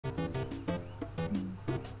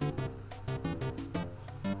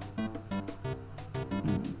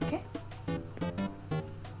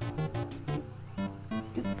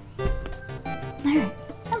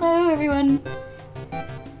everyone!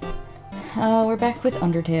 We're back with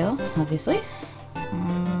Undertale, obviously.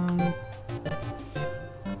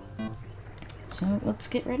 So let's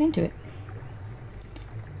get right into it.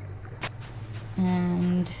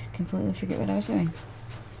 And completely forget what I was doing.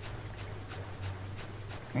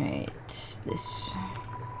 Right, this.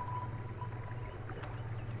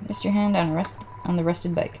 Rest your hand on the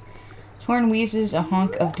rusted bike. Its horn wheezes a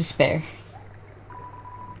honk of despair.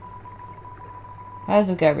 Piles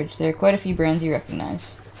of garbage. There are quite a few brands you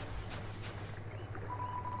recognize.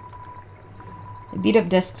 A beat-up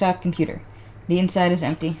desktop computer. The inside is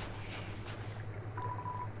empty.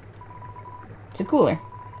 It's a cooler.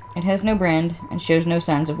 It has no brand and shows no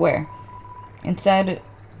signs of wear. Inside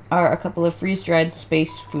are a couple of freeze-dried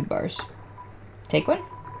space food bars. Take one?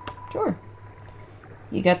 Sure.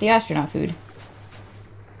 You got the astronaut food.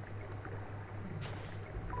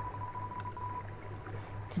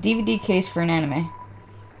 It's a DVD case for an anime.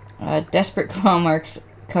 Desperate claw marks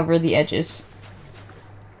cover the edges.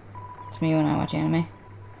 It's me when I watch anime.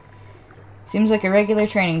 Seems like a regular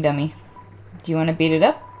training dummy. Do you want to beat it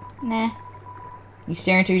up? Nah. You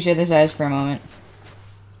stare into each other's eyes for a moment.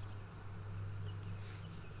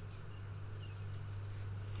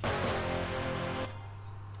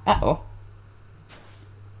 Uh-oh.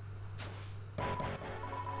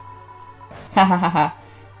 Ha ha ha ha.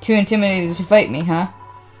 Too intimidated to fight me, huh?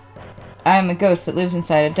 I am a ghost that lives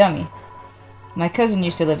inside a dummy. My cousin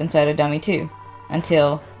used to live inside a dummy too.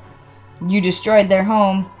 Until you destroyed their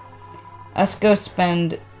home. Us ghosts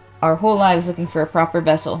spend our whole lives looking for a proper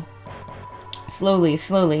vessel. Slowly,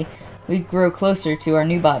 slowly, we grow closer to our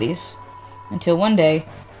new bodies. Until one day,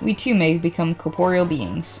 we too may become corporeal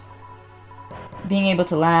beings. Being able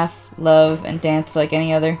to laugh, love, and dance like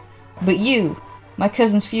any other. But you, my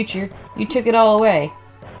cousin's future, you took it all away.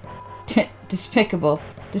 Despicable.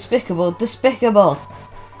 Despicable. Despicable.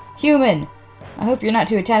 Human! I hope you're not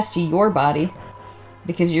too attached to your body.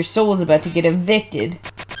 Because your soul is about to get evicted.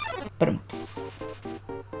 But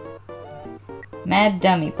Mad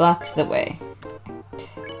dummy blocks the way.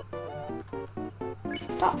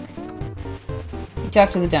 Talk. You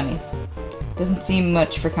talk to the dummy. Doesn't seem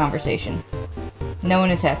much for conversation. No one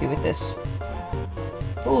is happy with this.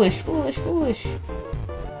 Foolish, foolish, foolish.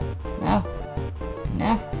 No.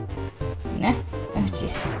 No. No. Oh,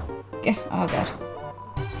 jeez. Oh, God.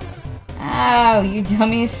 Ow, you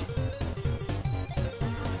dummies.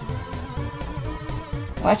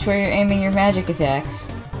 Watch where you're aiming your magic attacks.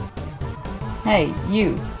 Hey,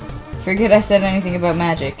 you. Forget I said anything about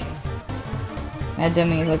magic. That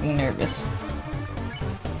dummy is looking nervous.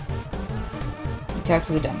 You talk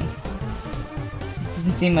to the dummy.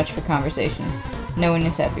 Doesn't seem much for conversation. No one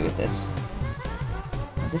is happy with this.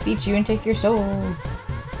 I'll defeat you and take your soul.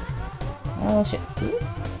 Oh, shit. Ooh.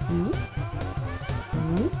 Ooh.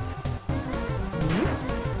 Ooh. Ooh.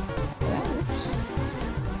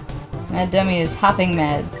 Mad dummy is hopping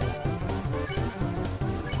mad.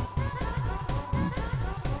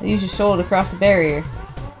 Use your soul to cross the barrier.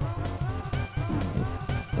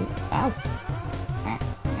 Ow.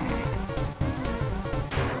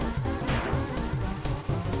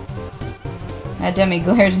 That dummy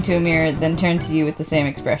glares into a mirror, then turns to you with the same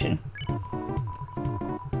expression.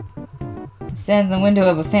 Stand in the window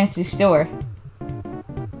of a fancy store.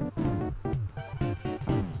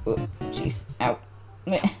 Oh, jeez. Ow.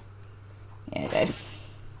 Yeah, I died.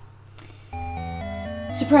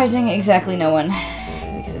 Surprising exactly no one.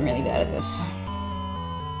 Because I'm really bad at this.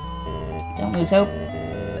 Don't lose hope.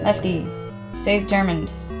 Lefty, stay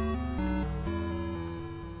determined.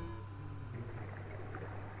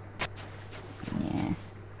 Yeah.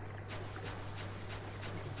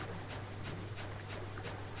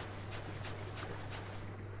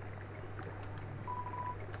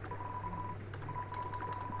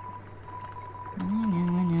 I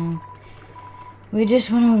know. We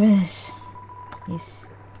just went over this. Yes.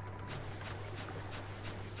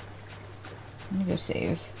 I'm gonna go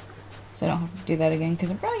save. So I don't have to do that again,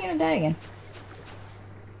 because I'm probably gonna die again.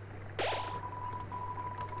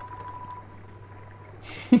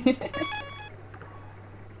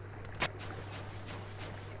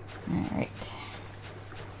 Alright.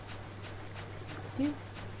 Do,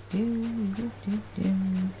 do, do, do, do.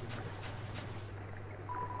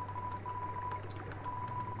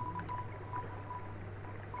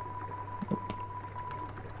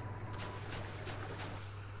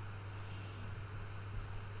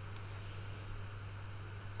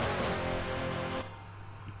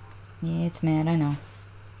 Yeah, it's mad, I know.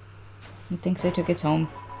 It thinks I took its home,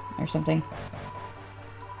 or something.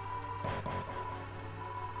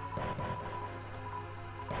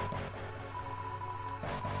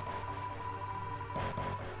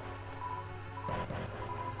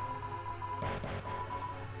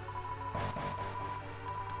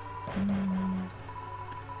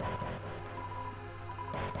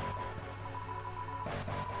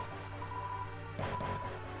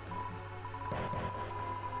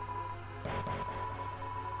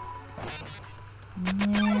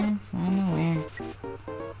 Yes, I'm aware.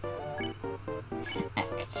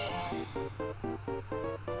 Act.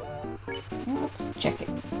 Yeah, let's check it.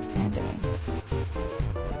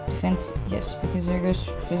 Defense, yes, because there goes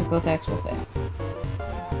physical attacks will fail.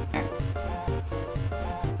 Alright.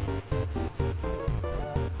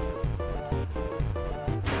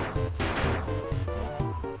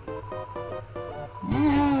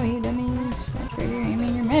 Ow, you dummies. That's where you're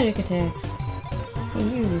aiming your magic attacks. Hey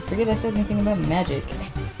you, forget I said anything about magic.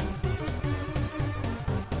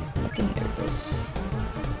 Looking nervous.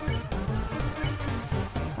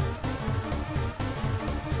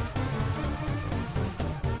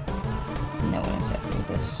 No one is happy with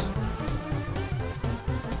this.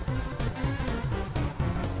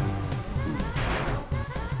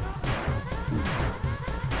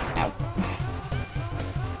 Ow.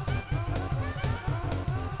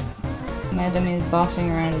 My dummy is bossing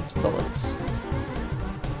around its bullets.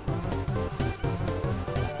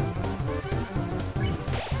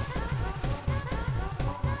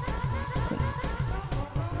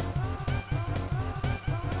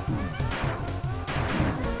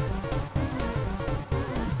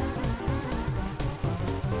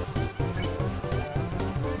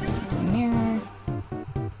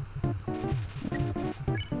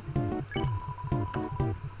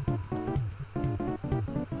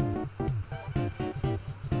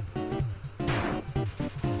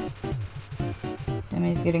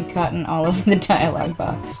 He's getting cotton all over the dialogue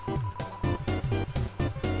box.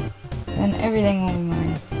 Then everything will be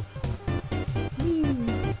mine.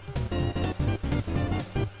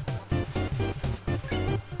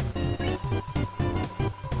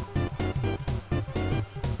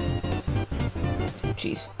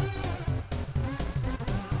 Jeez.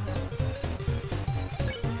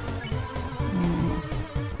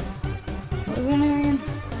 What was in there again?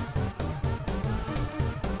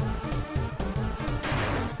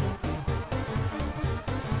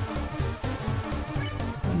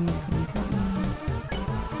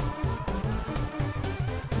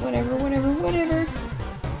 Whatever.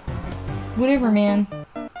 Whatever, man.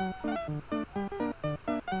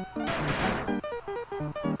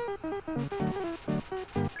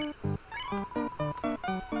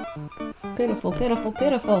 Pitiful, pitiful,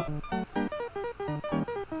 pitiful.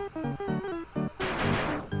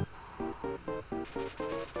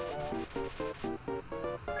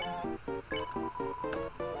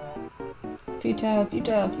 Futile,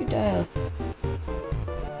 futile, futile.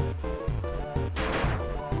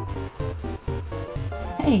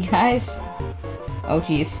 Hey guys! Oh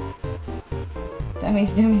jeez.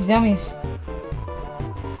 Dummies, dummies, dummies.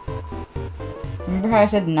 Remember how I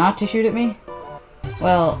said not to shoot at me?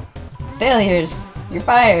 Well, failures! You're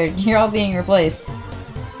fired! You're all being replaced.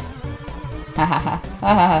 Ha ha ha.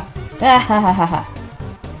 Ha ha ha. Ha ha ha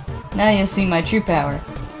ha. Now you'll see my true power.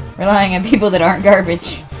 Relying on people that aren't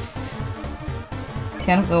garbage.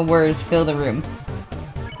 Chemical words fill the room.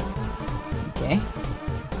 Okay.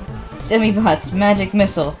 Semi-bots, magic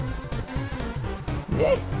missile.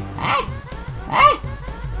 Ah! Ah!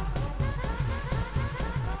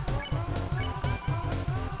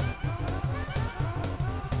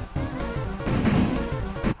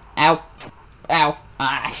 Ow. Ow.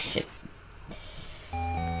 Ah, shit.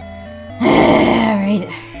 Alright.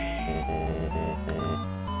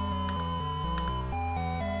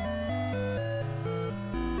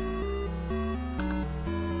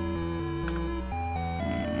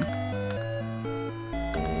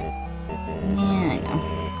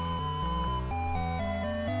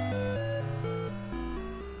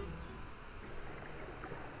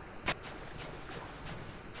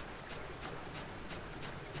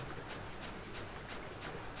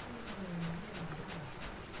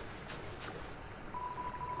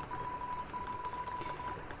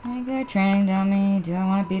 Regular training dummy. Do I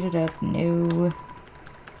want to beat it up? No.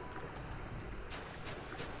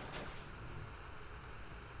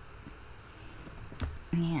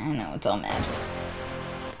 Yeah, I know. It's all mad.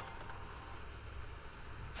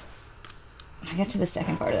 I got to the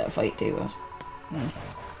second part of that fight, too. I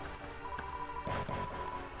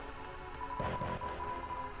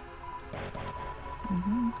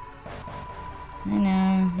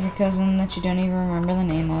know. Your cousin that you don't even remember the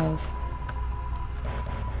name of.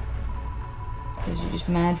 Because you're just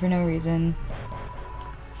mad for no reason.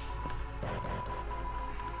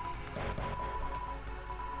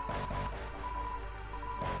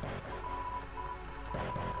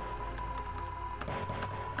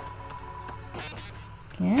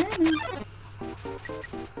 Yeah.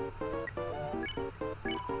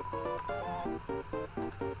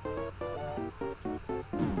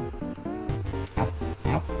 Ow.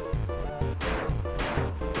 Ow.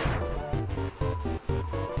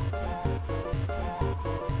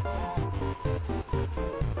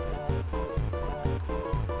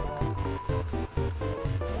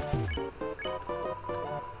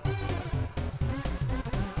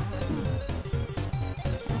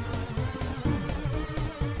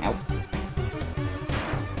 Ow.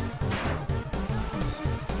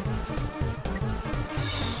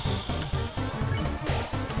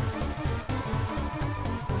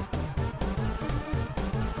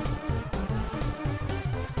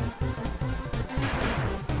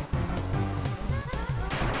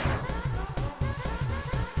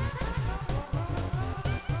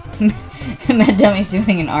 Mad Dummy's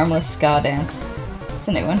doing an armless ska dance. It's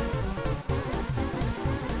a new one.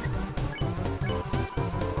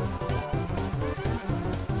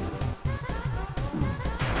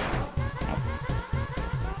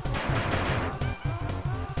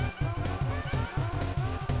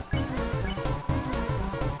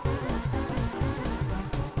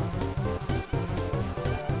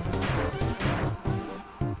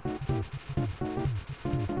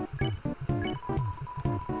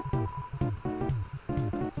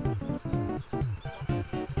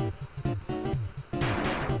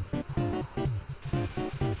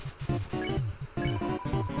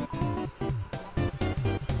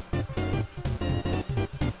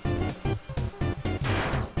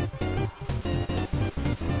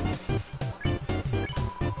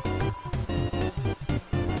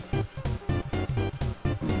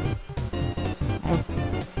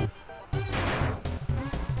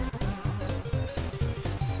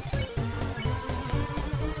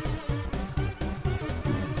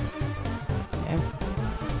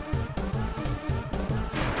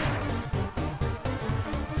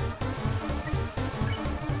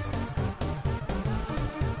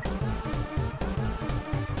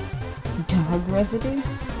 Dog residue?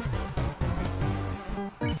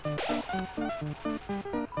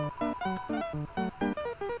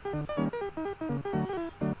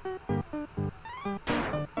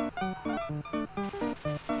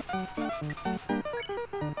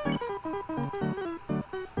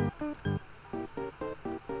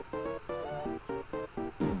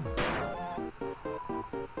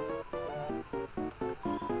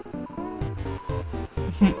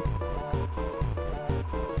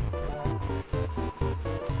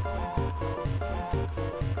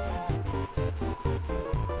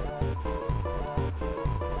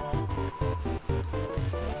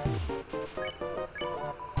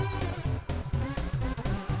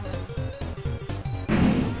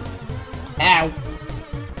 Ow!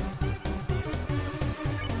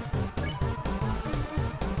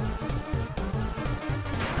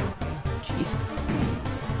 Jeez.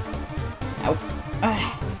 Ow.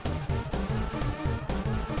 Ah.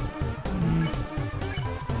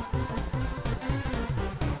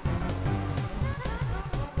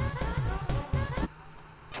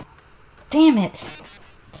 Damn it!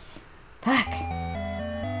 Fuck.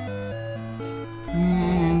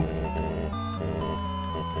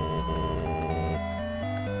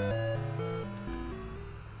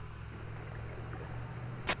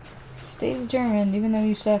 Stay determined, even though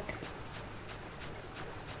you suck.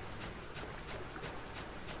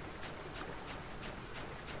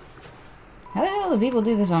 How the hell do people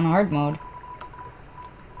do this on hard mode?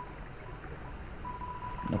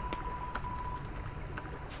 Nope.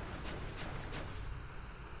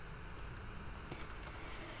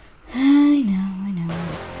 I know, I know.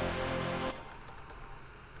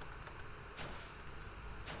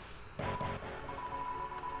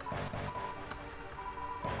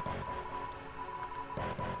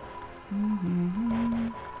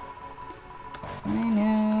 I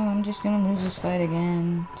know, I'm just gonna lose this fight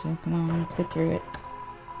again, so come on, let's get through it.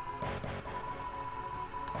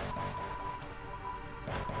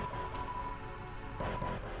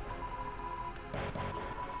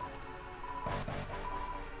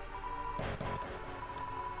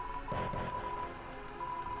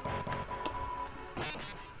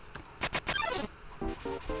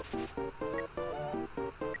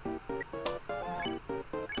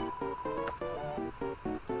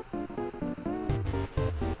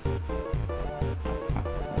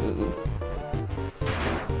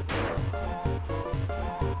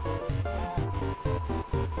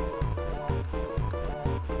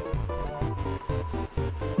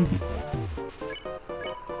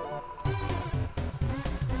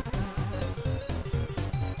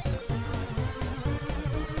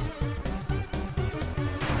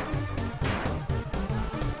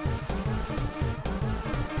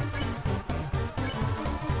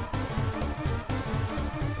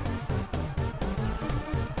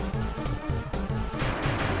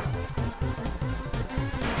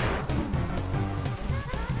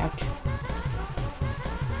 Ouch.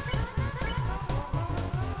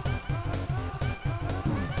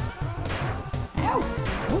 Ow!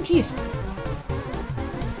 Oh, jeez.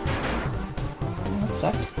 Oh, that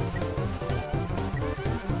sucked.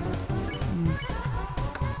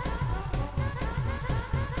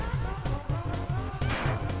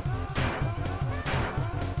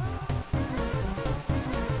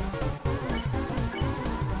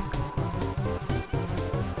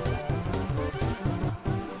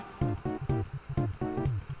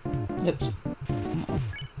 Oops.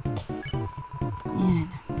 Yeah.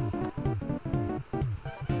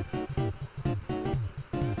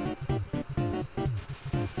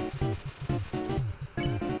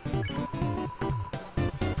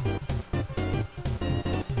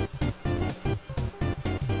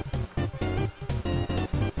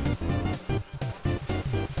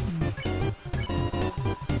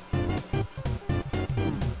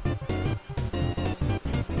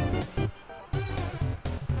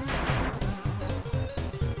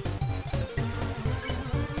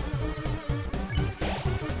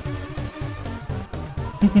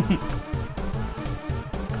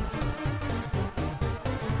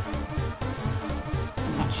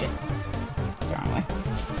 Oh shit. The wrong way.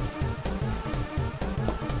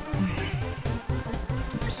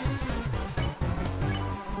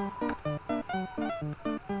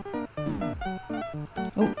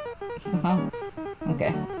 Oops. Oh.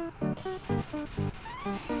 Okay.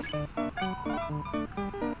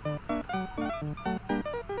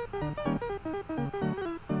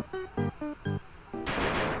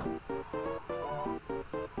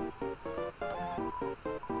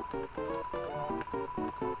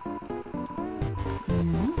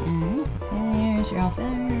 Alright. Failures, you're all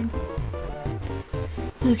fired.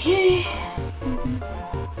 Okay.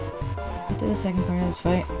 Let's get to the second part of this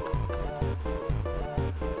fight.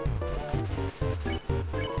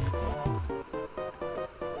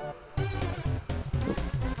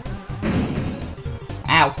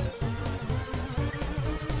 Ow.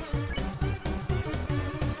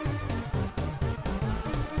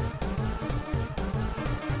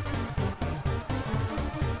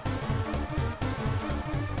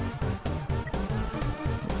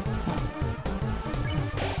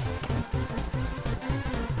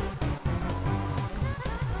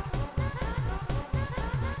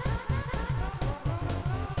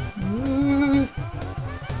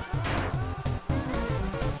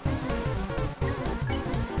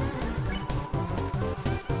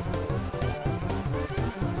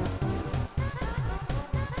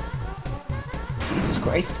 Jesus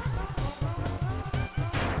Christ.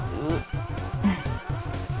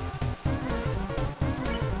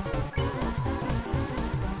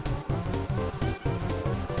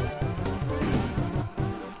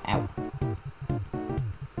 Ow.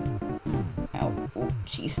 Ow. Oh,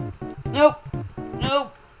 jeez. Nope.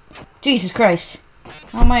 Nope. Jesus Christ.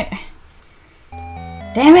 Oh my.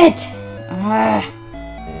 Damn it! Ah.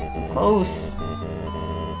 Close.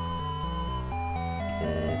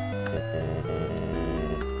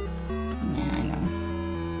 Yeah, I know.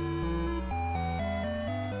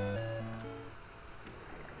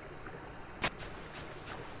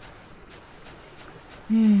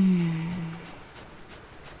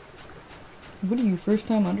 What are you, first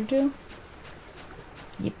time Undertale?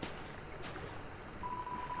 Yep.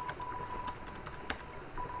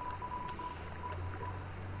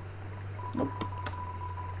 Nope.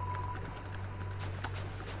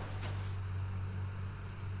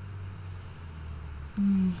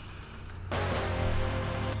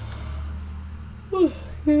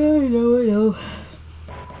 Yeah, I know.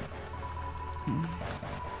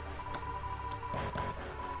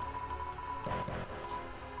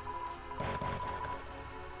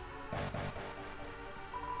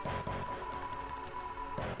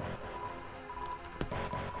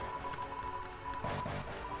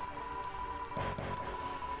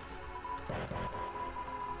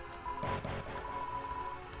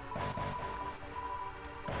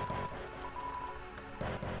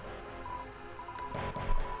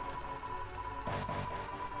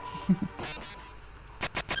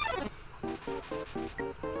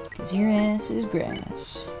 Cause your ass is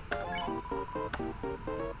grass.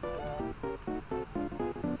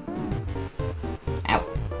 Ow.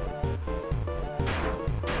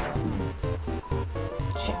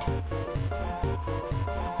 Shit.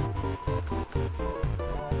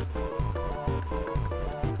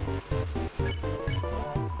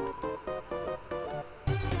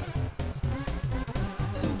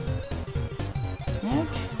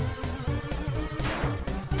 Ouch.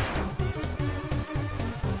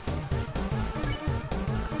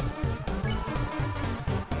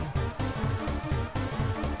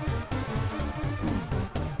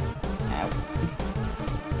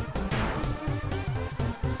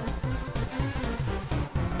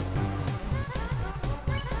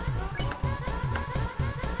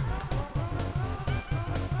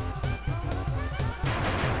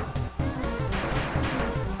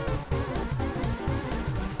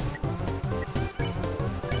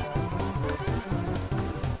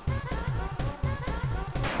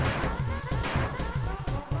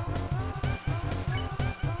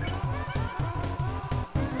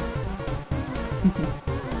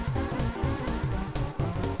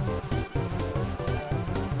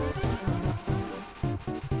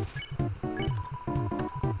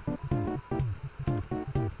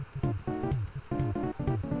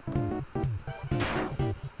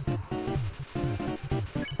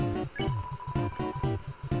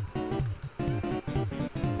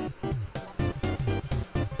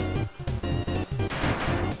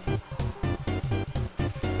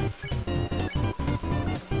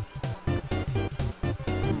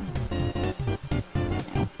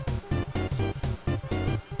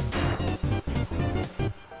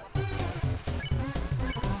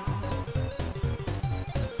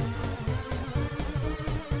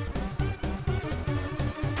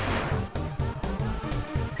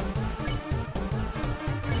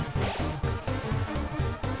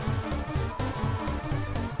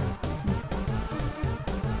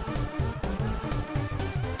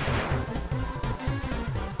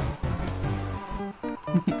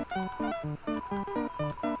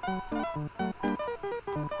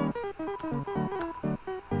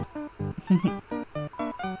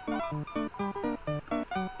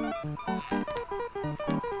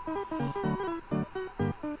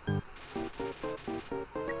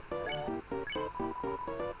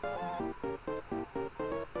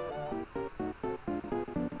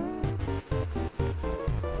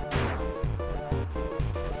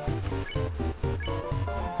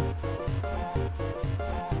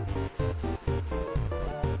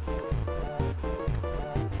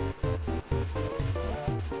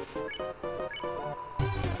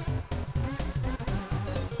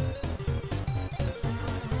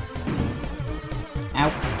 Ow.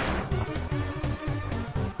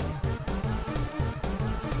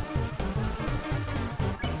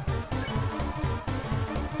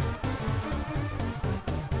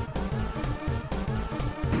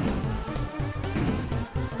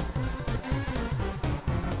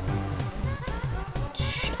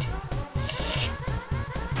 Shit.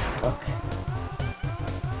 Fuck.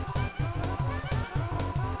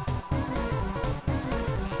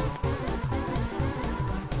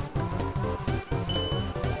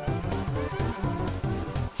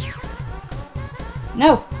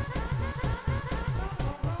 No!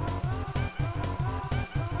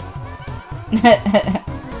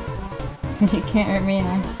 You can't hurt me and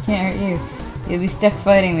I can't hurt you. You'll be stuck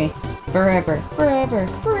fighting me. Forever. Forever.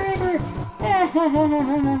 Forever.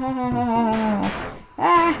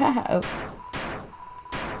 Oh.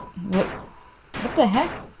 What the heck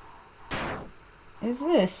is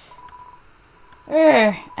this?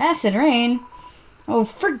 Acid rain? Oh,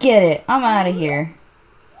 forget it. I'm out of here.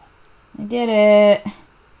 I did it.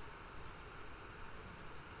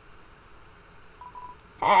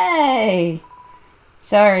 Hey!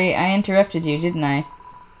 Sorry, I interrupted you, didn't I?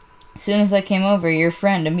 As soon as I came over, your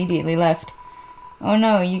friend immediately left. Oh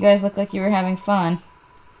no, you guys look like you were having fun.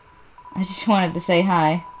 I just wanted to say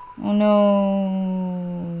hi. Oh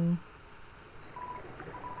no.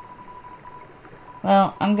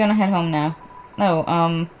 Well, I'm gonna head home now.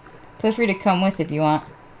 Oh, feel free to come with if you want.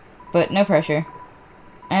 But no pressure.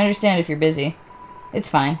 I understand if you're busy. It's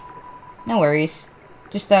fine. No worries.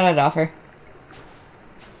 Just thought I'd offer.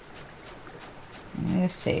 I'm gonna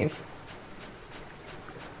save.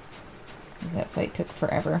 That fight took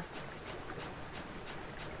forever.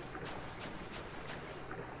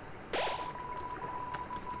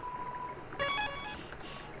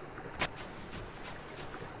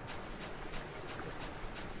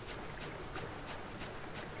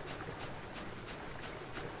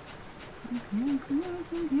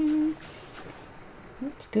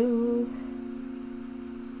 Let's go.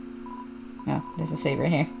 Oh, there's a save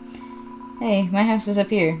right here. Hey, my house is up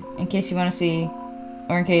here, in case you want to see,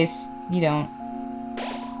 or in case you don't.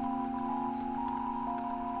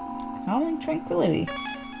 Calm and tranquility,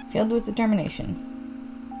 filled with determination.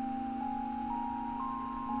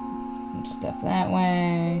 Some stuff that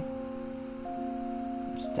way.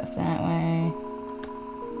 Some stuff that way.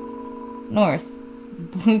 North.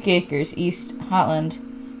 Blue Acres, East, Hotland.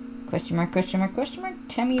 Question mark, question mark, question mark,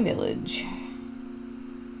 Temmie Village.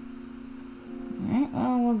 Alright,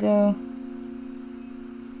 well, we'll go.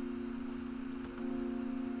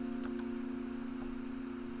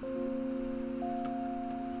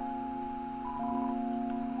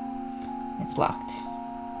 It's locked.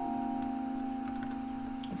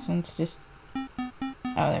 This one's just... Oh,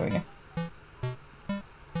 there we go.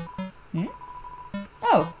 Hmm?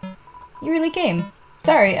 Oh! You really came.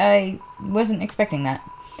 Sorry, I wasn't expecting that.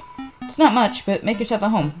 It's not much, but make yourself at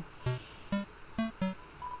home.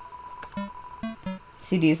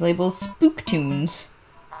 CD's labeled Spook Tunes.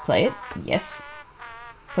 Play it? Yes.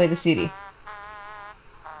 Play the CD.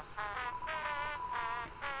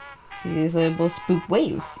 See this label Spook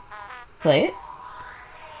Wave. Play it.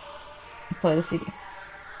 Play the CD.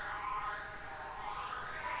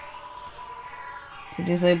 See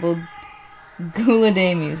this labeled Gula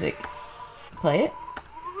Day Music. Play it.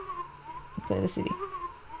 Play the CD.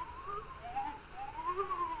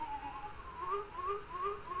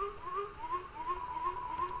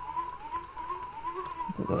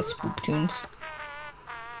 We'll go with Spook Tunes.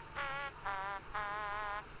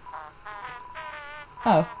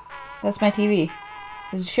 Oh, that's my TV.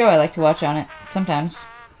 There's a show I like to watch on it, sometimes.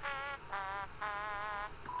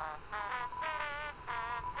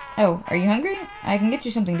 Oh, are you hungry? I can get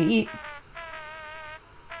you something to eat.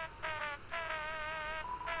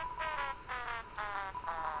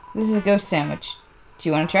 This is a ghost sandwich. Do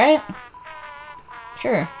you want to try it?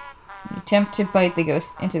 Sure. You attempt to bite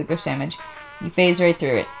into the ghost sandwich. You phase right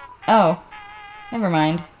through it. Oh, never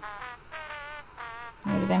mind.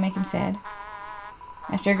 Or did I make him sad?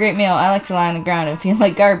 After a great meal, I like to lie on the ground and feel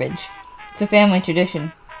like garbage. It's a family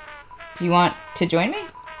tradition. Do you want to join me?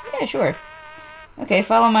 Yeah, sure. Okay,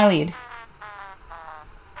 follow my lead.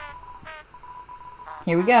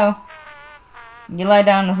 Here we go. You lie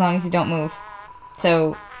down as long as you don't move.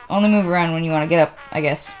 So, only move around when you want to get up, I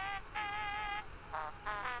guess.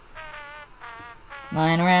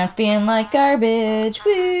 Lying around feeling like garbage.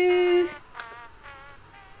 Woo!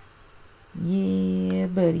 Yeah,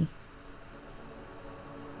 buddy.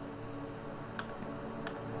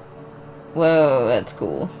 Whoa, that's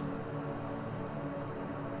cool.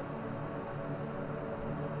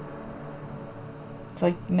 It's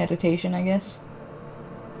like meditation, I guess.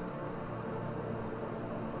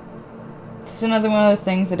 It's another one of those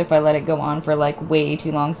things that if I let it go on for like way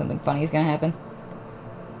too long, something funny is gonna happen.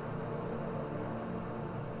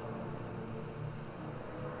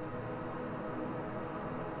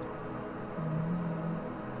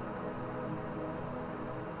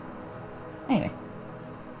 Anyway.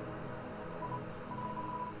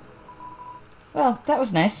 Well, that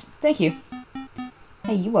was nice. Thank you.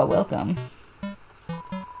 Hey, you are welcome.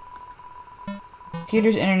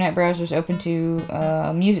 Computer's internet browser is open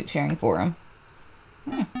to music sharing forum.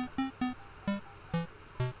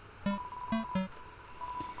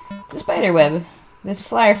 It's a spider web. There's a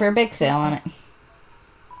flyer for a bake sale on it.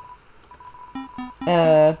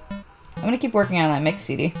 I'm gonna keep working on that mix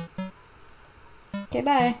CD. Okay,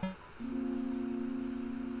 bye.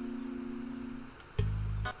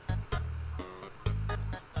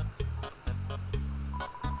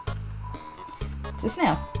 It's a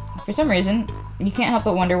snail. For some reason, you can't help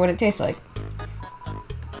but wonder what it tastes like.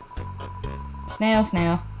 Snail,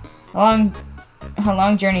 snail. A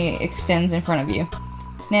long journey extends in front of you.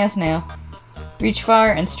 Snail, snail. Reach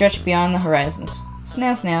far and stretch beyond the horizons.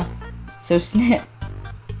 Snail, snail. So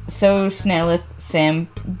snaileth Sam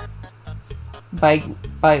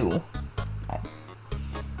Bayou.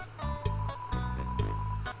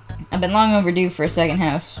 I've been long overdue for a second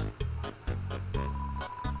house.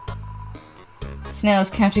 Snails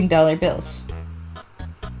counting dollar bills.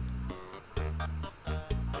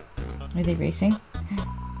 Are they racing? Do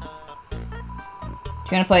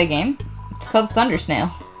you want to play a game? It's called Thunder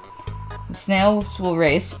Snail. The snails will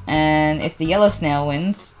race, and if the yellow snail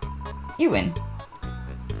wins, you win.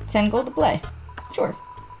 10 gold to play. Sure.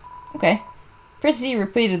 Okay. Press Z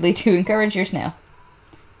repeatedly to encourage your snail.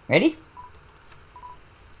 Ready?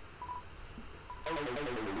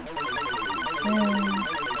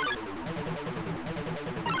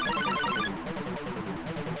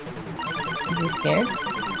 Is he scared?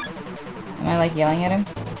 Am I like yelling at him?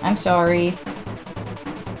 I'm sorry.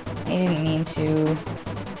 I didn't mean to.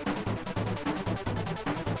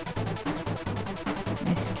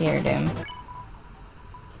 I scared him.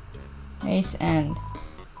 Race end.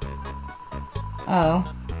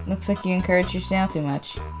 Oh, looks like you encouraged your snail too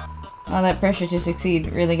much. All that pressure to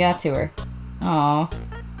succeed really got to her. Aww.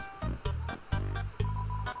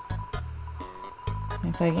 Can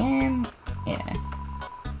I play a game? Yeah.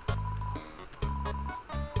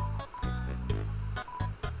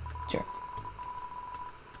 Sure.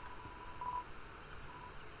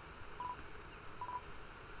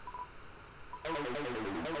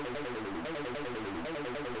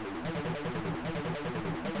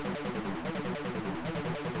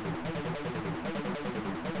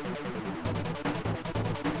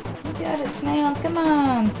 You got it, snail. Come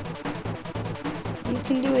on. You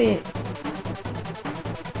can do it.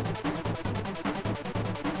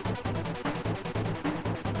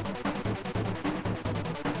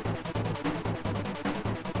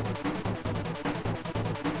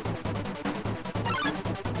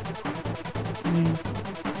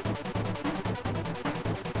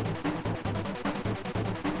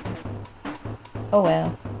 Oh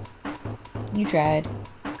well. You tried.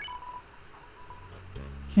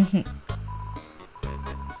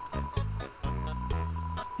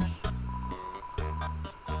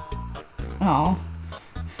 Oh,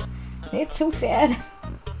 it's so sad.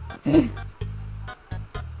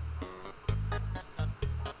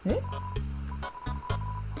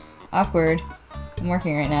 Awkward. I'm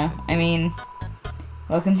working right now. I mean,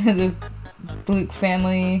 welcome to the Blook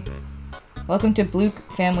family. Welcome to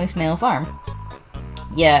Blook Family Snail Farm.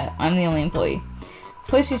 Yeah, I'm the only employee. This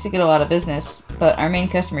place used to get a lot of business, but our main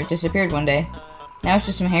customer disappeared one day. Now it's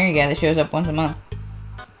just some hairy guy that shows up once a month.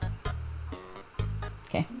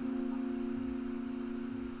 Okay.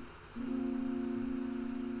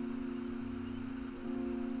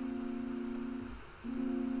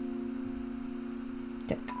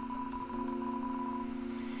 Duck.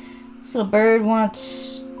 This little bird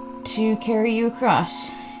wants to carry you across.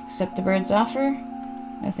 Accept the bird's offer?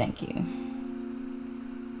 No, thank you.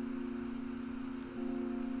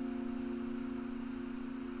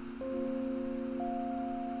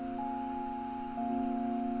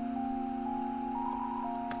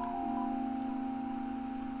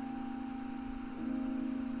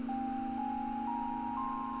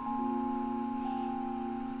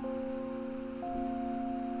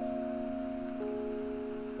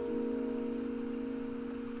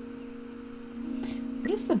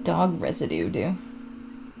 What does the dog residue do?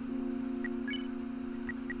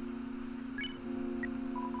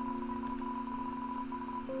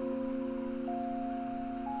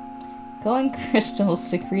 Glowing crystals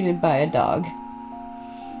secreted by a dog.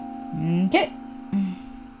 Okay.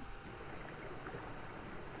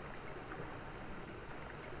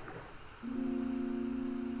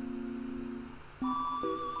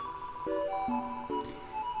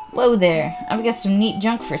 Whoa there. I've got some neat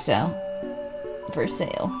junk for sale. For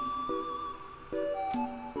sale.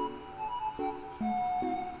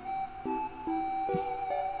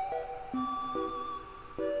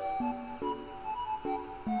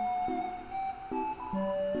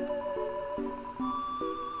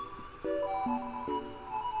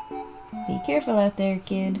 Be careful out there,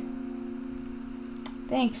 kid.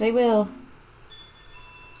 Thanks, I will.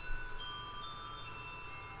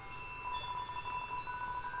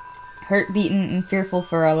 Hurt, beaten, and fearful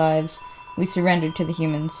for our lives, we surrendered to the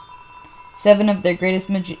humans. 7 of their greatest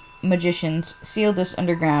magicians sealed us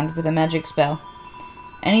underground with a magic spell.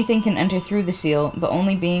 Anything can enter through the seal, but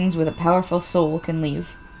only beings with a powerful soul can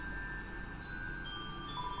leave.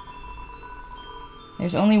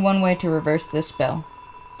 There's only one way to reverse this spell.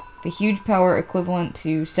 The huge power equivalent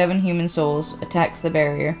to 7 human souls attacks the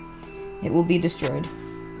barrier. It will be destroyed.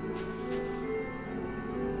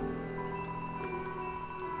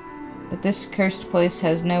 But this cursed place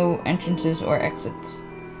has no entrances or exits.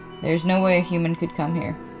 There's no way a human could come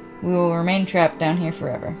here. We will remain trapped down here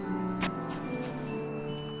forever.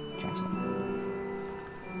 Try something.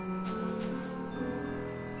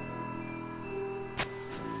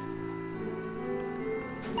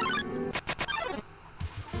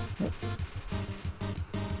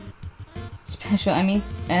 Special enemy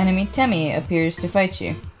Temmie appears to fight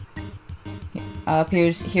you.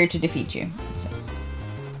 Appears here to defeat you.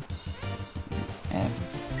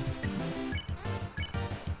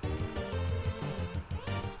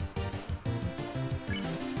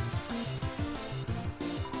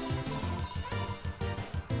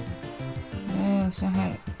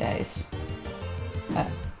 Somehow it dies.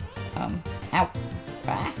 Ow.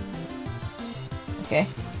 Ah. Okay.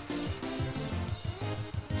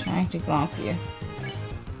 Trying to glomp you.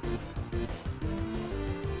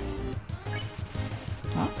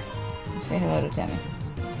 Talk? Say hello to Temmie.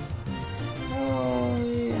 Oh,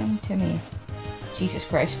 I'm Temmie. Jesus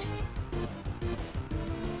Christ.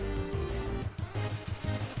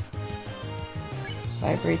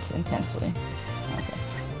 Vibrates intensely. Okay.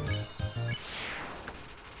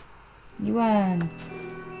 You won.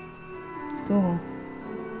 Cool.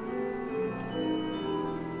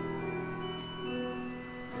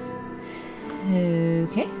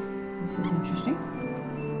 Okay. This is interesting.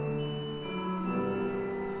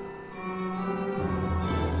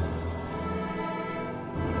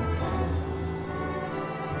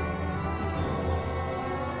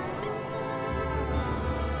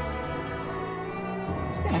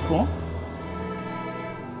 It's kind of cool.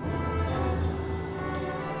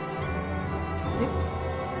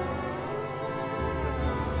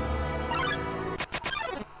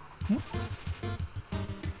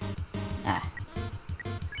 Ah.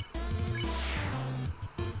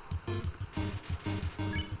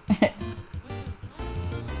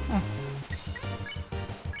 Oh.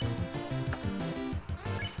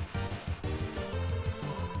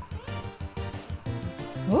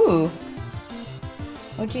 Ooh.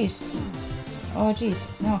 Oh, jeez. Oh,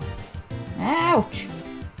 jeez. No. Ouch!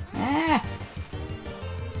 Ah!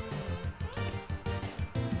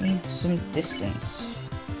 Need some distance.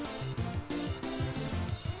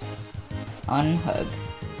 Unhug.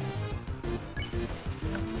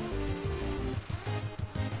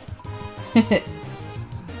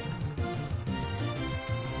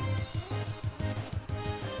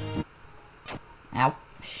 Ow.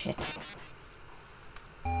 Shit.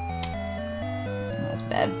 That's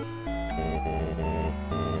bad.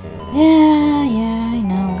 Yeah, I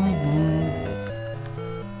know.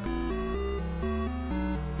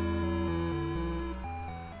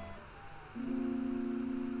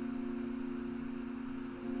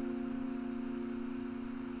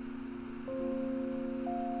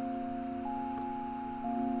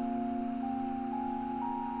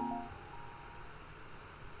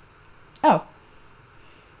 Oh.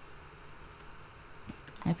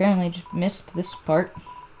 I apparently just missed this part.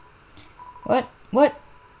 What? What?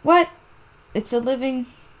 What? It's a living...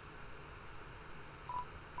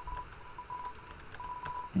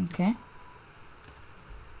 Okay.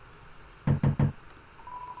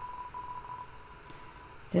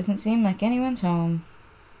 Doesn't seem like anyone's home.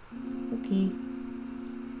 Okay.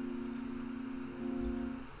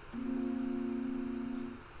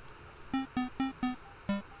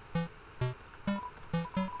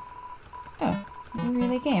 Oh, you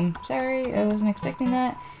really came. Sorry, I wasn't expecting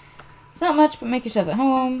that. It's not much, but make yourself at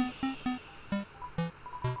home.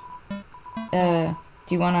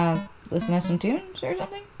 Do you want to listen to some tunes or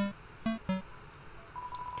something?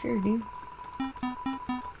 Sure, dude.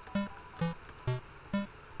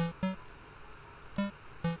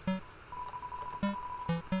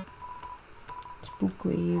 Spook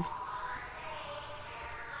wave.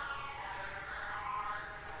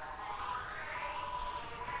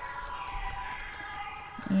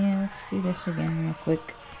 Yeah, let's do this again real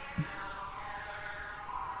quick.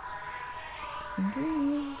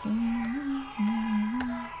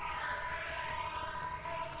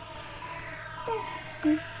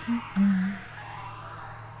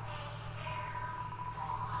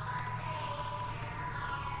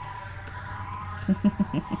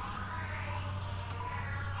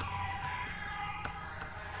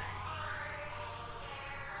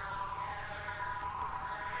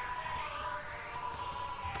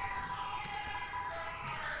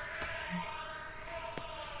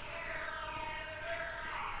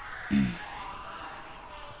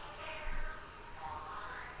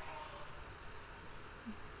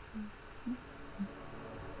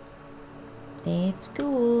 It's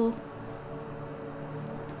cool.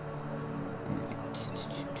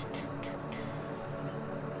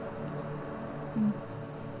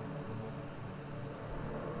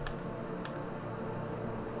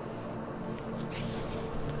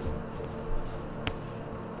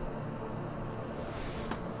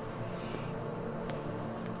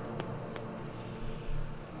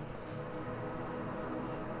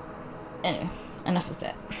 Anyway, enough of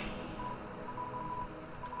that.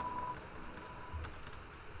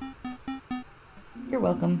 You're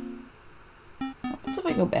welcome. What if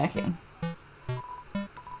I go back in?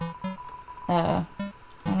 I'm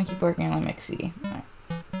gonna keep working on my CD. Right.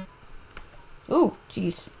 Oh,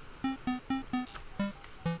 jeez.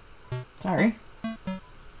 Sorry.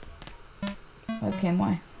 Okay,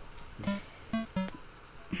 why?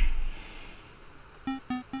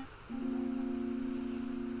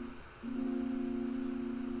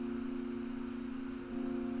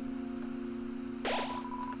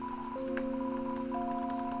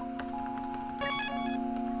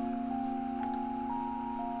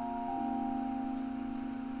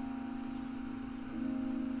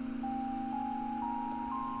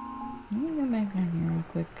 Let me go back down here real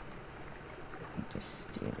quick.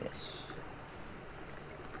 Just do this.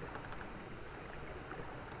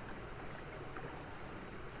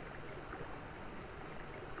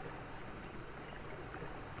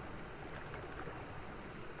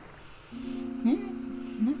 Yeah,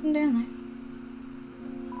 nothing down there.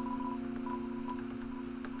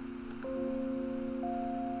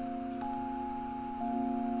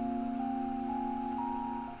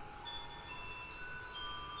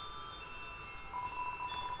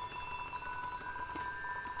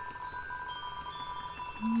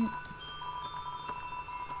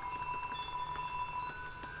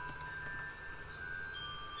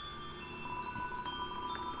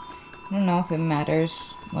 I don't know if it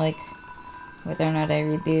matters, like, whether or not I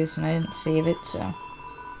read these, and I didn't save it, so...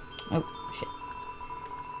 Oh, shit.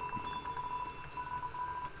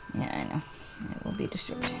 Yeah, I know. It will be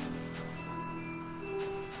destroyed.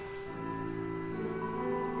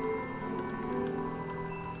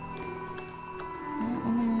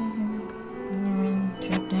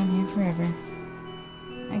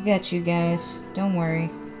 got you guys. Don't worry.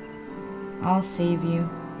 I'll save you.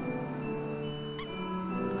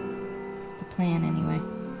 It's the plan anyway.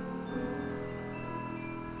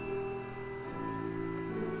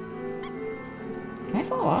 Can I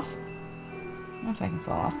fall off? I don't know if I can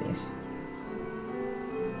fall off these.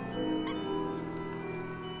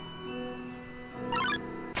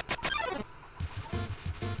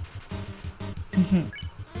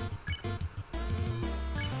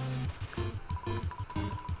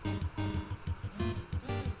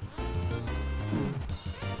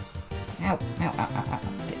 Ow, ow, ow, ow, ow.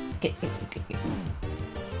 Get. Ow.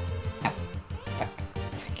 Fuck.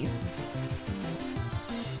 Frick you.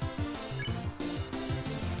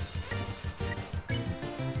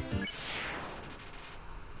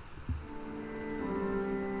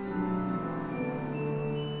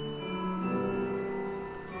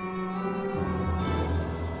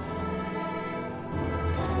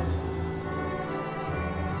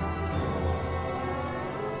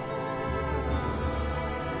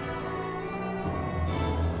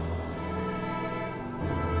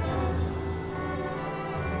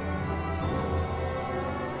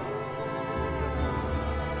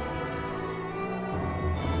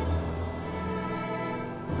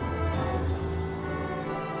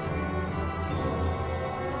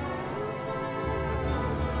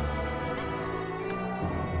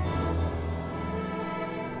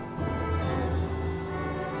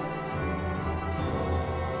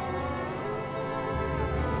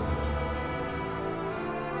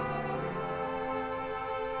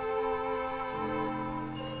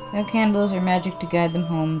 No candles or magic to guide them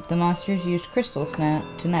home. The monsters used crystals to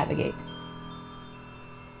navigate.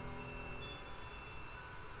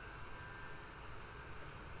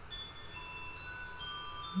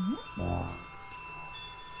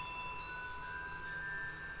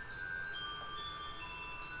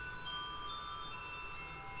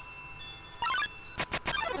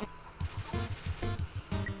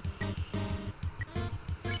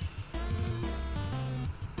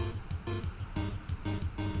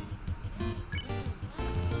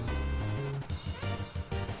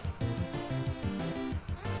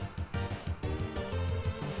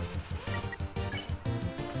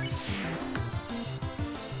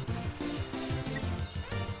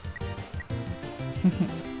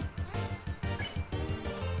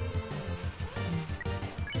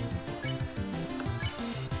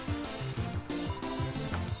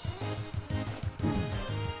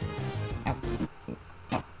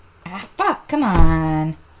 Ah, fuck! Come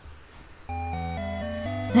on!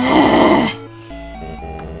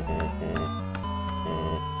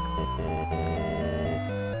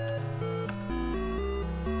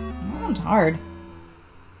 That one's hard.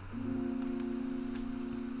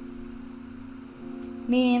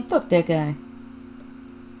 Man, fuck that guy.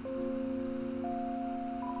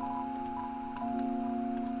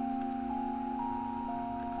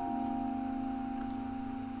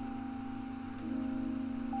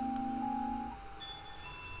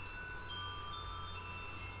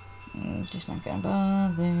 Just not gonna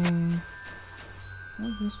bother.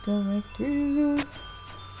 I'll just go right through.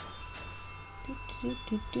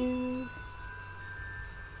 Do.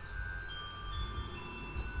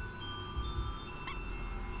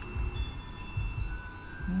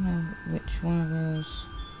 I don't know which one of those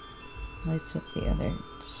lights up the other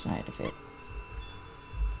side of it.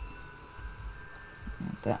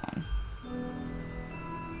 Not that one.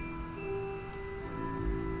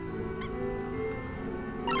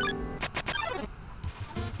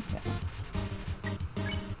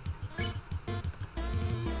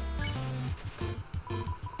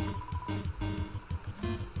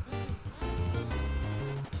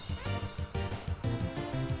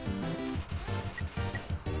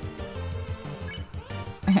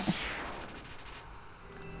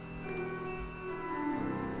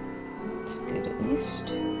 That's good at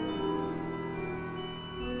least.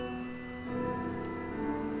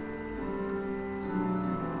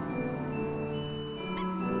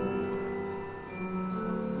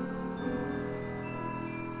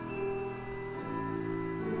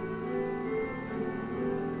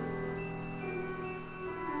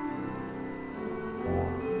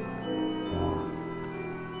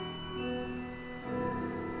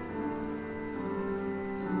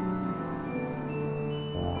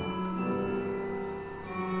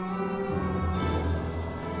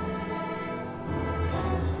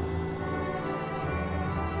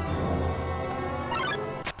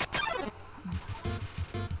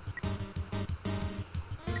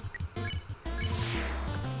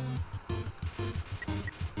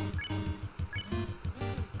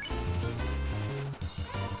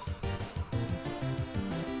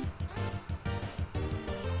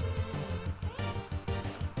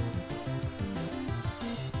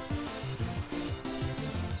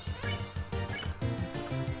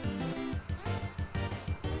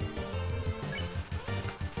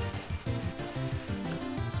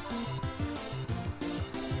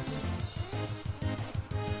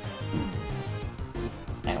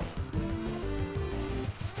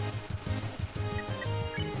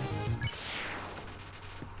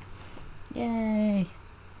 Yay.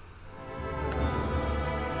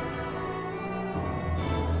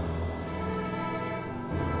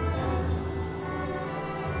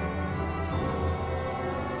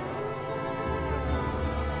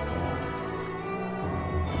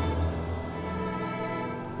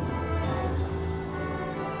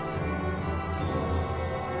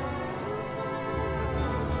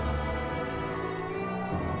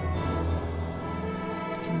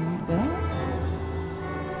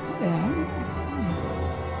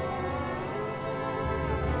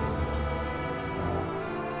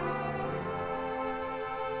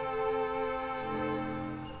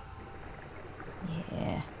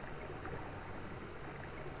 Yeah.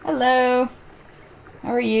 Hello. How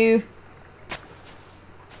are you?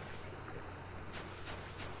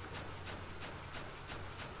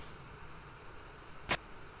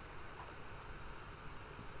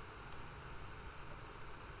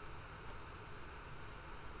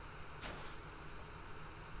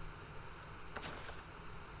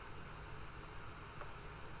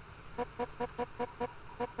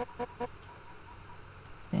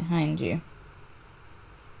 Behind you.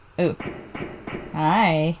 Oh.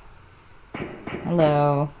 Hi.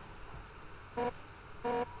 Hello.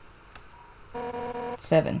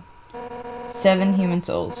 7. 7 human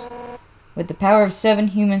souls. With the power of 7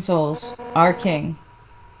 human souls, our king,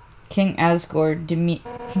 King Asgore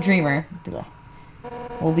Dreamer,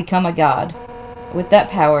 will become a god. With that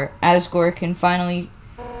power, Asgore can finally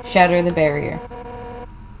shatter the barrier.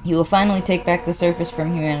 He will finally take back the surface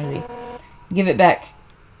from humanity. Give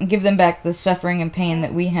them back the suffering and pain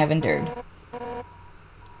that we have endured.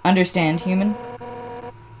 Understand, human?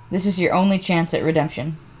 This is your only chance at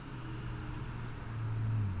redemption.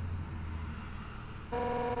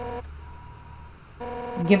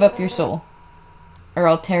 Give up your soul, or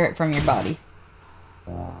I'll tear it from your body.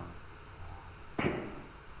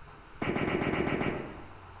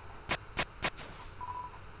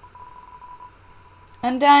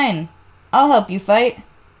 Undyne, I'll help you fight.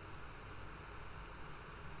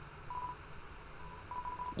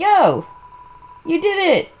 Yo! You did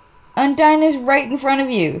it! Undyne is right in front of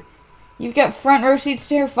you. You've got front row seats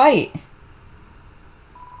to her fight.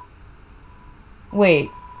 Wait.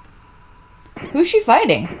 Who's she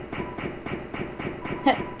fighting?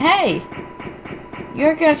 Hey! You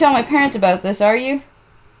aren't gonna tell my parents about this, are you?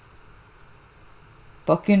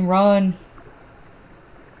 Fucking run.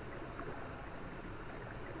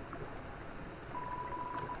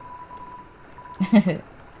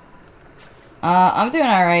 I'm doing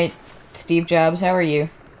alright, Steve Jobs. How are you?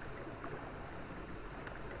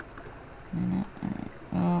 Alright,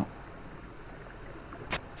 well.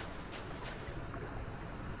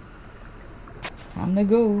 Time to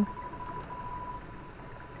go.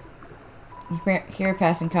 You hear a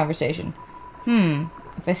passing conversation.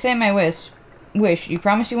 If I say my wish, you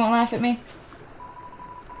promise you won't laugh at me?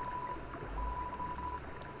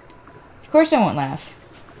 Of course I won't laugh.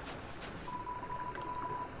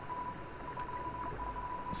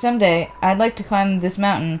 Someday, I'd like to climb this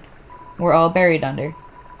mountain we're all buried under.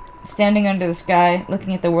 Standing under the sky,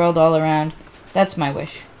 looking at the world all around. That's my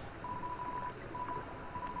wish.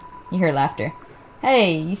 You hear laughter.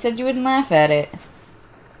 Hey, you said you wouldn't laugh at it.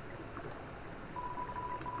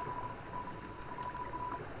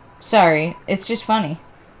 Sorry, it's just funny.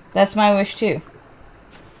 That's my wish too.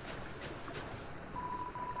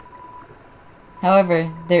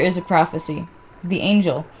 However, there is a prophecy. The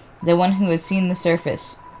angel, the one who has seen the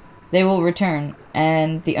surface. They will return,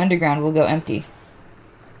 and the underground will go empty.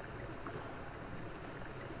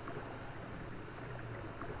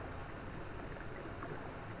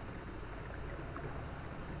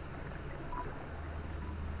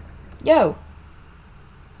 Yo!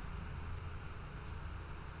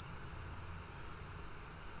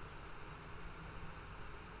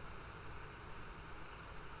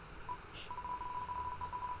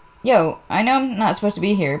 Yo, I know I'm not supposed to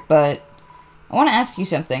be here, but I want to ask you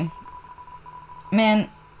something. Man,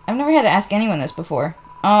 I've never had to ask anyone this before.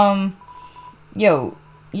 Yo,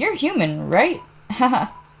 you're human, right?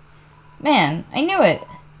 Haha. Man, I knew it.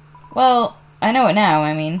 Well, I know it now,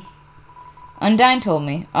 I mean. Undyne told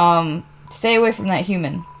me, stay away from that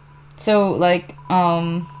human. So, like,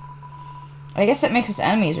 I guess that makes us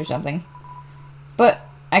enemies or something. But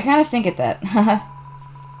I kind of stink at that. Haha.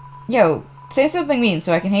 Yo, say something mean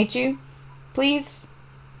so I can hate you. Please?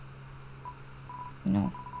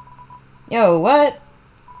 No. Yo, what?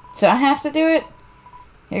 So I have to do it?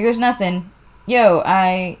 Here goes nothing. Yo,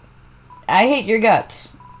 I hate your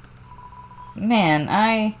guts. Man,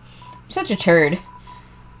 I'm such a turd.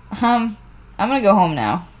 I'm gonna go home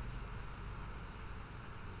now.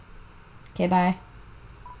 Okay, bye.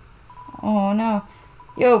 Oh no.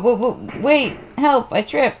 Yo, wait! Help! I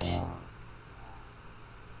tripped!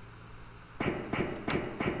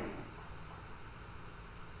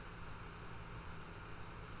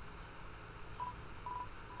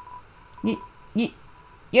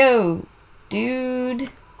 Yo, dude.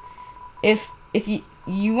 If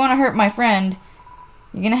you want to hurt my friend,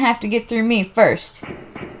 you're gonna have to get through me first.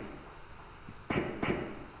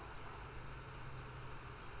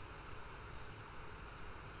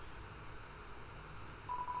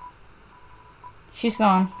 She's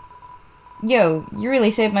gone. Yo, you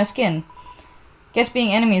really saved my skin. Guess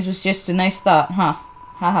being enemies was just a nice thought, huh?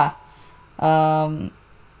 Haha.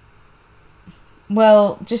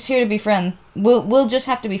 Well, just here to be friends. We'll just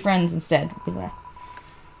have to be friends instead.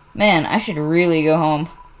 Man, I should really go home.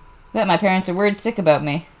 Bet my parents are worried sick about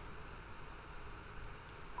me.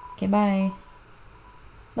 Okay, bye.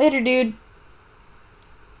 Later, dude.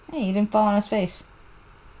 Hey, you didn't fall on his face.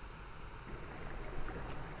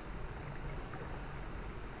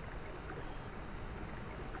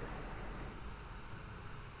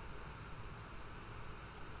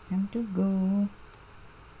 Time to go.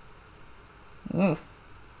 Ooh.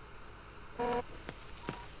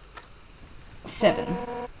 7.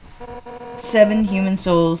 7 human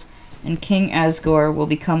souls, and King Asgore will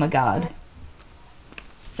become a god.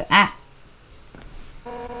 So,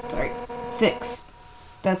 sorry. 6.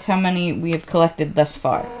 That's how many we have collected thus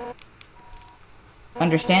far.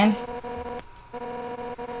 Understand?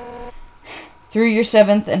 Through your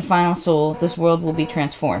 7th and final soul, this world will be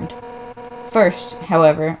transformed. First,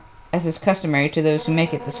 however, as is customary to those who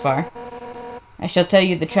make it this far, I shall tell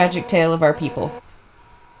you the tragic tale of our people.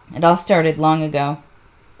 It all started long ago.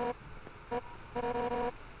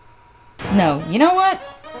 No, you know what?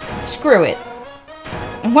 Screw it.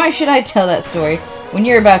 And why should I tell that story when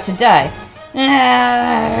you're about to die?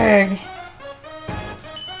 Arrgh.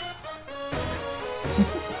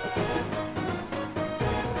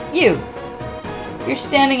 You're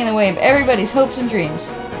standing in the way of everybody's hopes and dreams.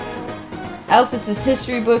 Alphys's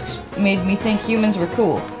history books made me think humans were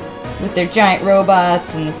cool, with their giant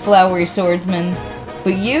robots and flowery swordsmen.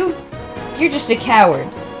 But you're just a coward,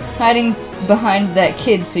 hiding behind that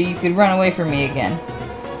kid so you could run away from me again.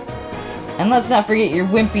 And let's not forget your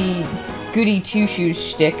wimpy, goody two-shoes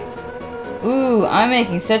shtick. Ooh, I'm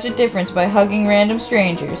making such a difference by hugging random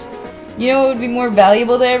strangers. You know what would be more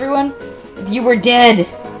valuable to everyone? If you were dead!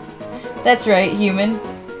 That's right, human.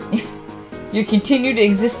 Your continued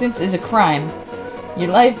existence is a crime. Your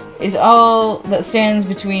life is all that stands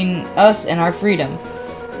between us and our freedom.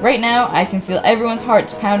 Right now, I can feel everyone's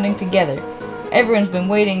hearts pounding together. Everyone's been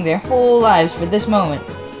waiting their whole lives for this moment.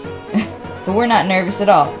 But we're not nervous at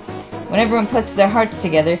all. When everyone puts their hearts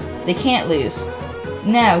together, they can't lose.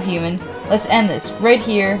 Now, human, let's end this, right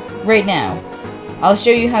here, right now. I'll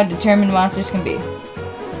show you how determined monsters can be.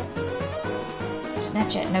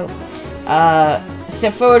 Snapchat, no.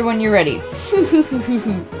 Step forward when you're ready.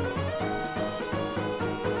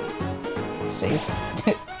 Safe.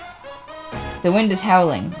 The wind is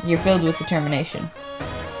howling. You're filled with determination.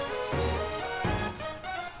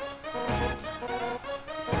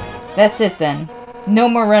 That's it then. No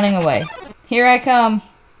more running away. Here I come.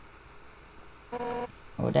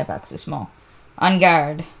 Oh, that box is small. On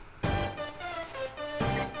guard.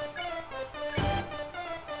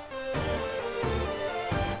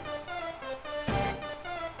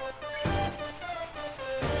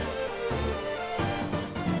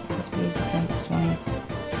 Defense 20.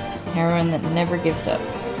 Heroine that never gives up.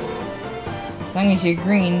 As long as you're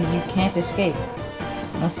green, you can't escape.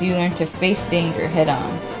 Unless you learn to face danger head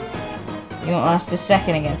on. You won't last a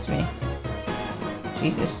second against me.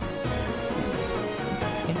 Jesus.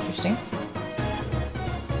 Interesting.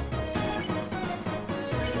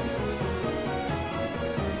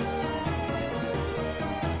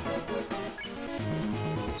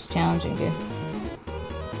 It's challenging, dude.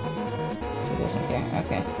 He doesn't care.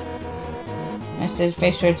 Okay. I said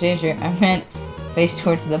face towards danger. I meant face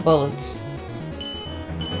towards the bullets.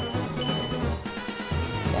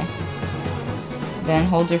 Okay. Then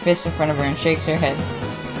holds her fist in front of her and shakes her head.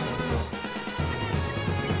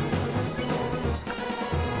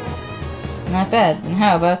 Not bad. And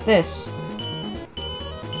how about this?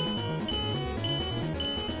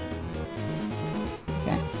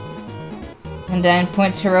 Okay. Undyne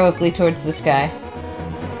points heroically towards the sky.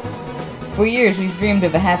 For years we've dreamed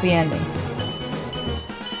of a happy ending.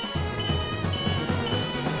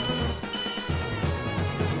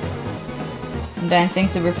 Undyne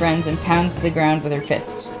thinks of her friends and pounds the ground with her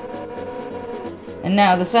fists. And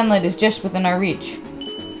now the sunlight is just within our reach.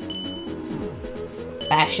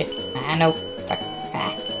 Ah, shit. Ah, no. Fuck.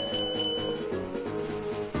 Ah.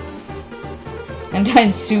 Undyne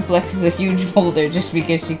suplexes a huge boulder just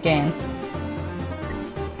because she can.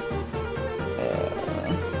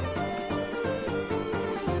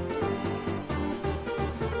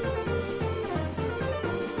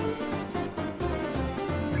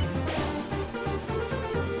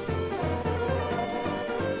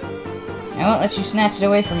 I won't let you snatch it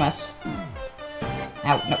away from us.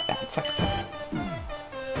 Ow, no, fuck.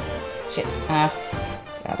 Shit, God,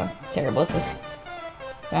 I'm terrible at this.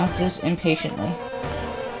 Bounces impatiently.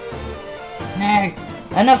 Nag!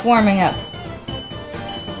 Enough warming up!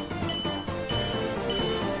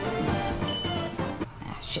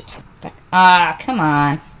 Ah, shit. Fuck. Ah, come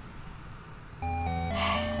on.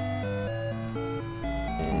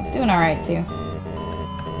 It's doing alright, too.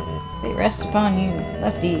 Fate rests upon you,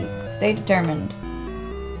 Lefty. Stay determined.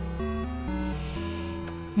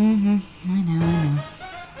 I know.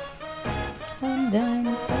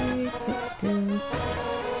 Undyne fight, it's good.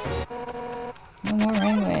 No more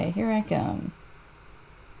runway, here I come.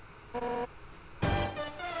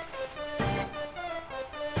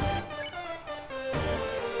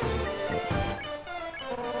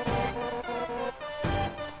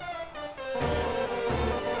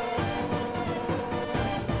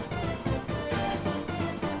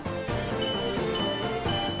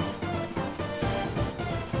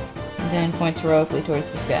 Undyne points heroically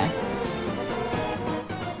towards the sky.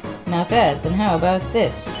 Not bad, then how about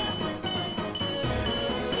this?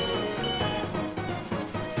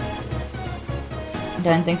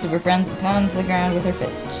 Undyne thinks of her friends and pounds the ground with her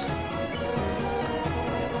fists.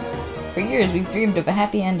 For years we've dreamed of a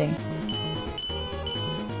happy ending.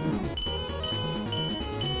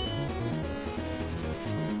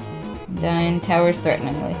 Undyne towers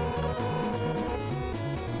threateningly.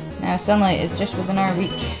 Now sunlight is just within our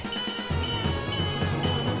reach.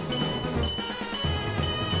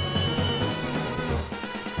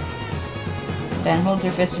 Undyne holds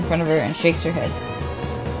her fist in front of her and shakes her head.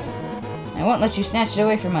 I won't let you snatch it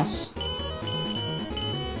away from us.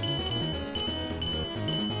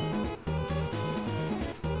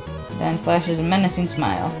 Undyne flashes a menacing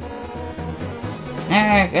smile.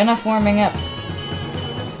 Arrgh, enough warming up.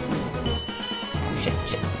 Oh, shit.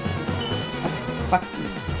 Oh, fuck.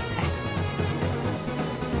 Ah.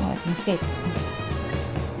 Oh, I can escape.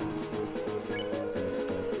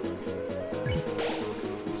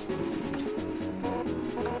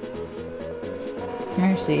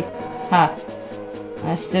 Mercy. Ha.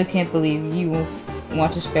 I still can't believe you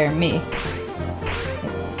want to spare me.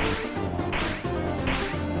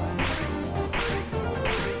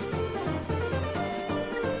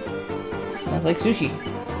 Smells like sushi.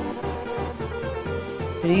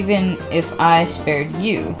 But even if I spared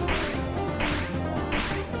you...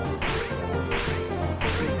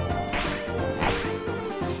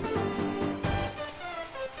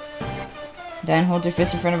 Undyne holds her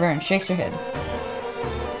fist in front of her and shakes her head.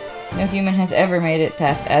 No human has ever made it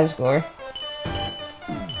past Asgore.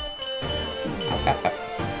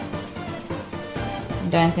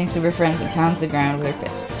 Undyne thinks of her friends and pounds the ground with her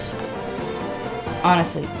fists.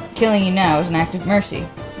 Honestly, killing you now is an act of mercy.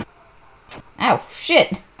 Ow,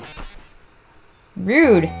 shit!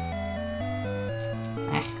 Rude! I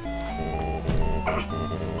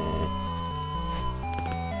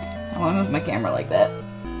want to move my camera like that.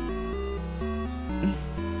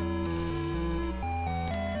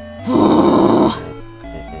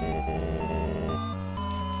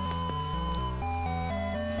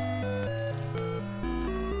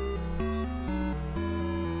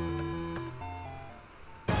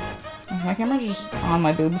 My camera's just on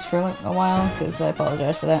my boobs for like a while, because I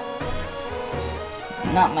apologize for that. It's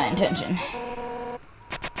not my intention.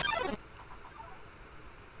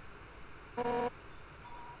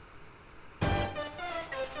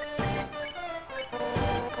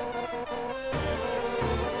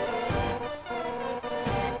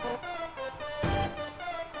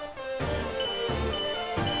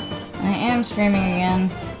 I am streaming again.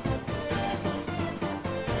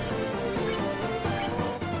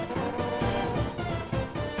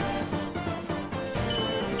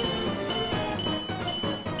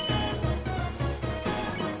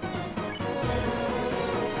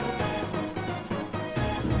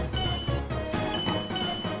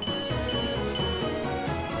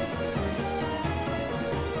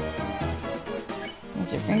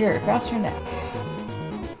 Put your finger across your neck.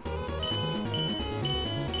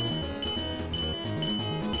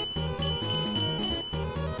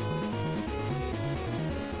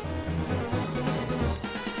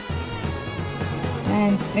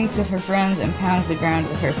 And thinks of her friends and pounds the ground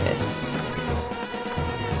with her fists.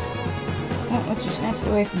 Won't let you snatch it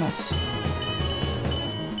away from us.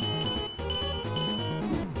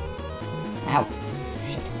 Ow.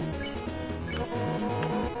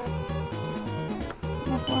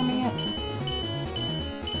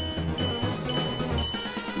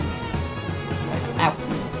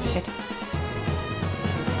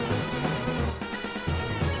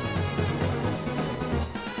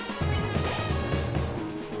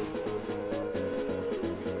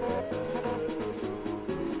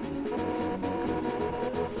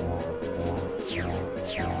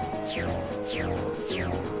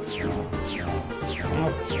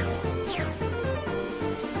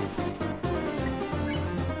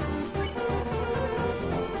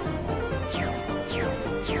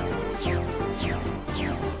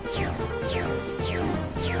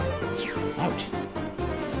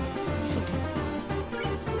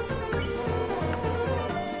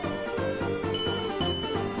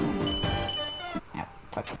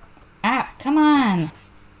 Come on!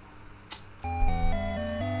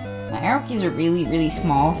 My arrow keys are really, really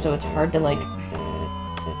small, so it's hard to, like,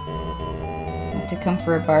 to come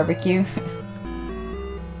for a barbecue.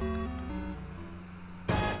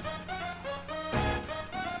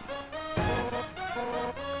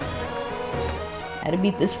 How to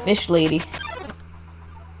beat this fish lady.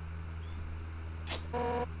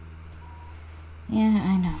 Yeah,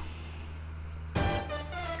 I know.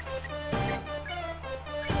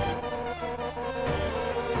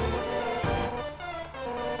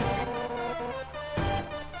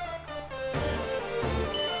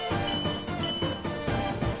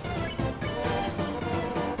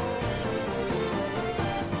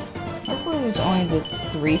 Hopefully there's only the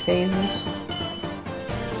 3 phases.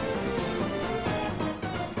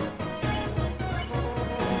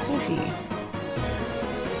 Sushi.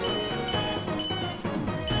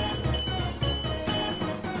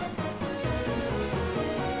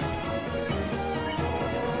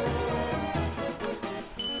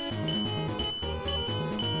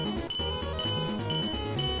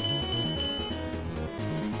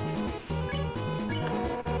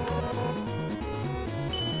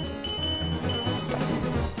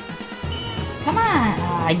 Come on!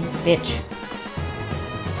 Ah, you bitch.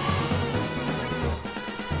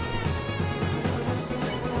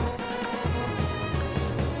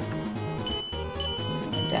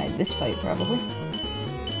 I died this fight, probably.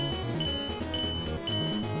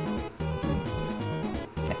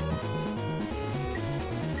 Okay.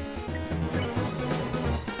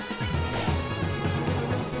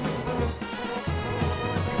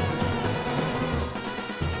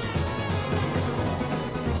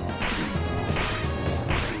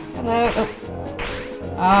 Hello.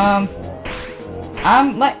 Oh.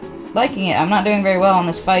 I'm liking it. I'm not doing very well in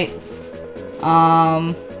this fight.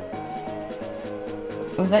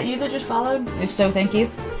 Was that you that just followed? If so, thank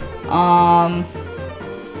you. I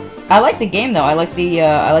like the game though. I like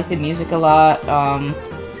the music a lot.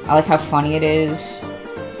 I like how funny it is.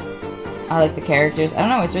 I like the characters. I don't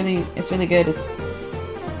know. It's really good. It's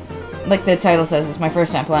like the title says. It's my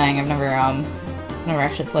first time playing. I've never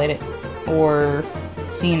actually played it or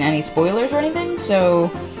seen any spoilers or anything,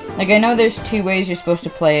 so like I know there's 2 ways you're supposed to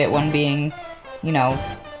play it, one being, you know,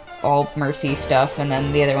 all mercy stuff, and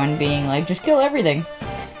then the other one being like just kill everything.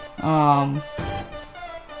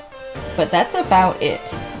 But that's about it.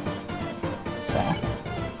 So I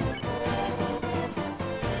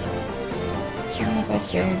don't know if I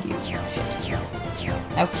scared you. Shit.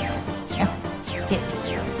 Okay.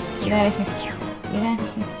 Get out of here. Get out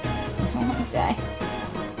of here. I don't want to die.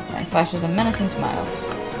 And flashes a menacing smile.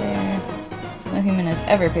 There. No human has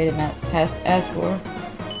ever paid a past Asgore.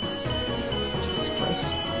 Jesus Christ.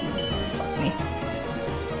 Fuck me.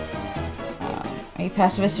 Are you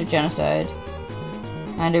pacifist or genocide?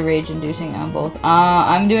 Kinda rage-inducing on both.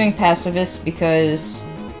 I'm doing pacifist because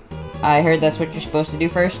I heard that's what you're supposed to do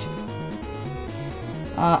first.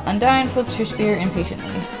 Undyne flips her spear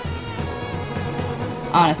impatiently.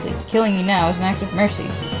 Honestly, killing you now is an act of mercy.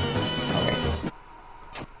 Alright.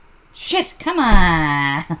 Shit, come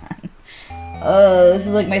on! This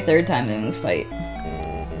is like my 3rd time doing this fight.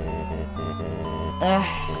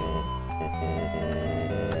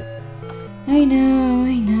 I know.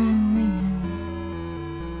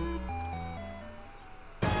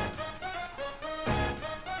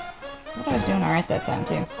 I thought I was doing alright that time,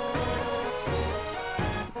 too.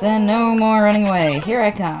 Then no more running away. Here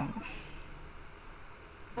I come.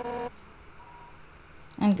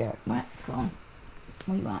 And go. What? Go on.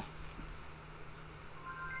 What do you want?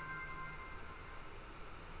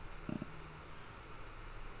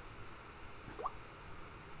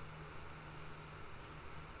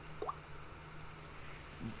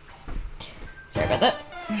 Sorry about that.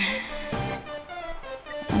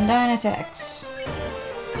 Undyne attacks.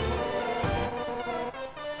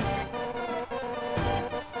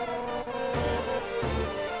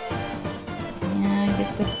 Yeah, I get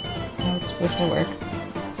how it's supposed to work.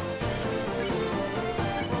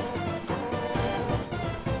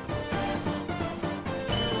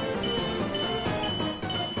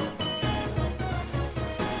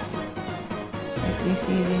 You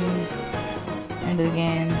see the end of the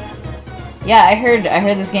game. Yeah, I heard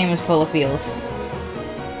this game is full of feels.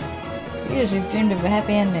 Years we've dreamed of a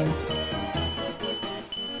happy ending.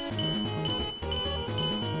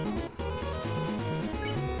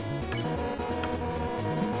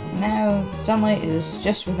 Now sunlight is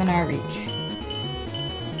just within our reach.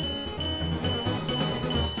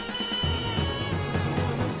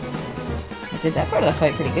 I did that part of the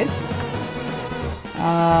fight pretty good.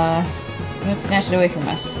 Let's snatch it away from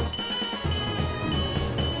us.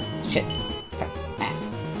 Shit.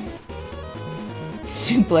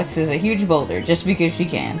 suplexes a huge boulder just because she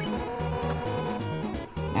can.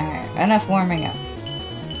 Alright, enough warming up.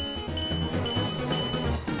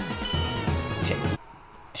 Shit.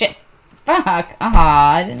 Shit. Fuck.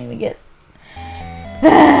 Ah, I didn't even get...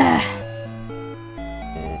 I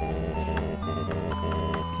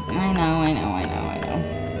know.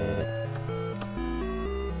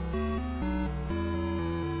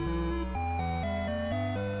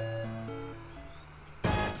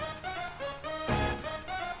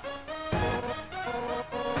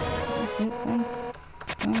 That's it then. Oh,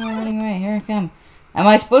 I'm running away. Here I come. Am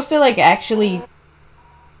I supposed to, like, actually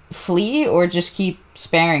flee or just keep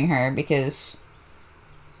sparing her? Because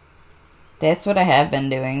that's what I have been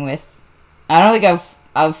doing with... I don't think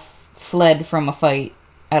I've fled from a fight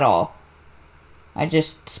at all. I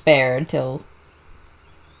just spare until...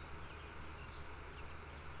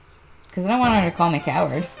 Because I don't want her to call me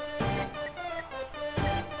coward.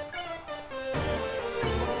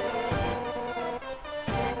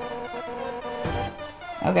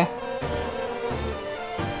 Okay.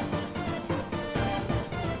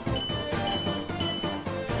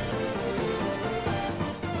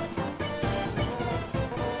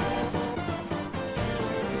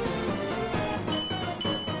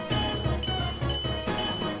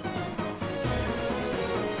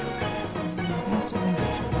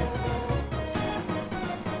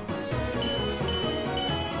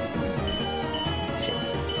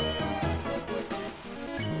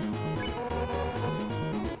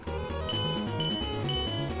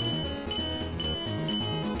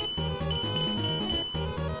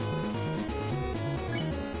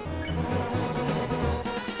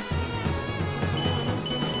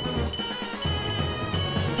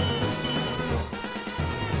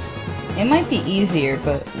 It might be easier,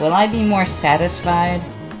 but will I be more satisfied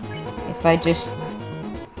if I just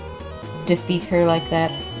defeat her like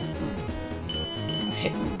that? Oh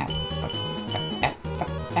shit. Ow. Ow.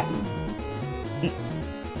 Ow.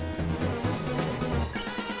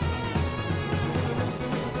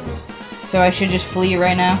 So I should just flee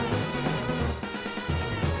right now?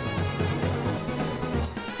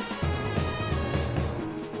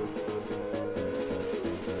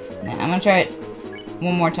 Nah, I'm gonna try it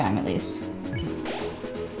one more time at least.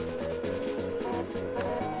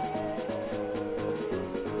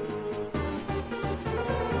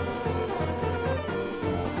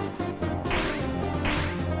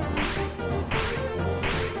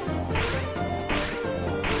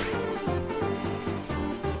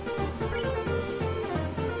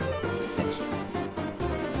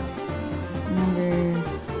 Remember...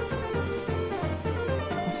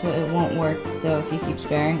 So it won't work though if you keep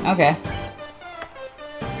sparing. Okay.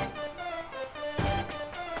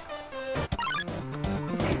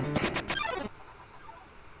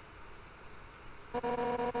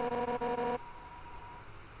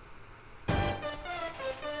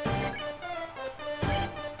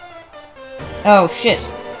 Oh, shit.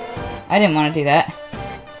 I didn't want to do that.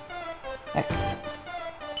 Heck.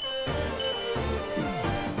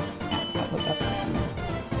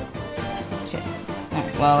 Shit.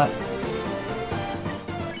 Alright, well,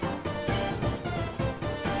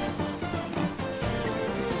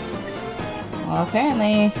 well,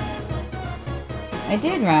 apparently... I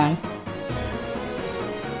did run.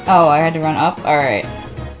 Oh, I had to run up? Alright.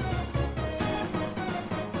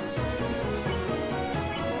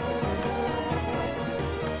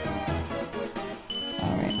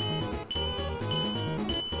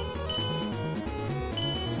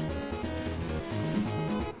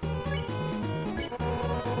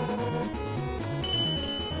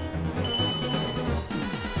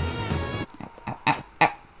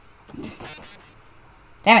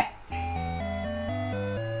 Damn it.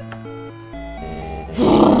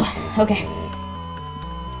 Okay.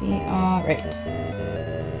 We are right.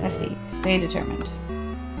 Lefty, stay determined.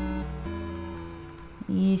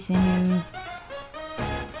 Listen.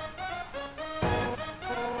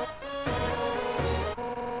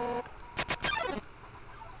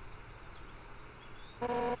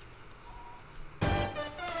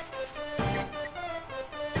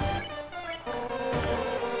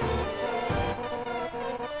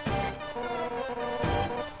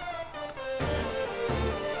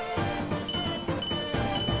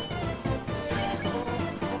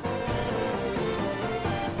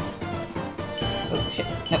 Oh shit,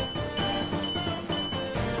 nope.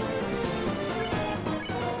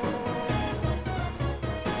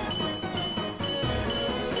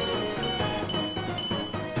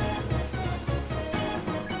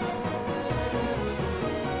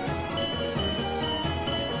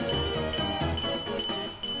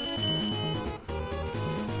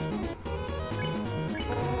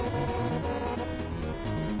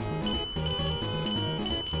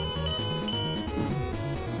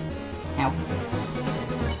 Ow.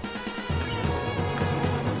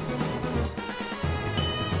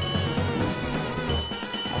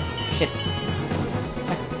 Oh, shit.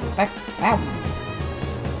 Fuck. Ow.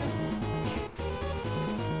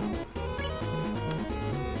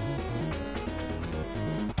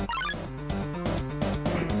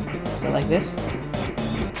 So like this?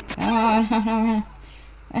 Oh, no.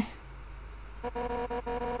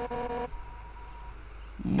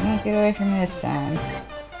 You won't get away from me this time.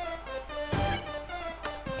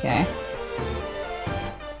 Okay.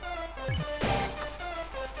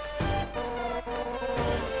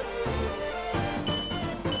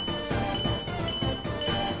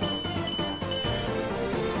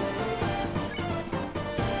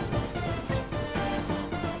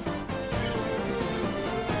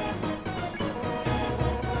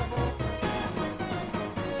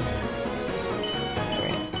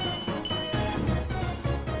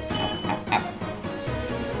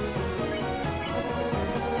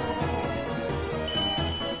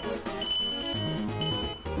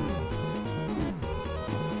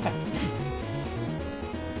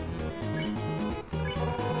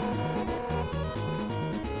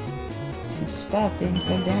 Stop being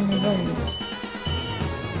so damn resilient.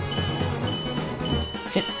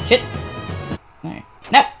 Shit. Alright.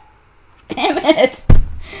 No! Damn it!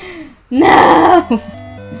 No!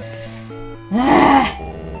 Ah!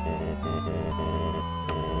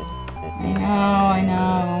 I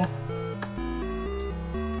know.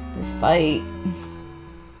 This fight.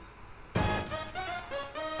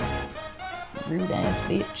 Rude ass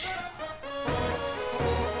bitch.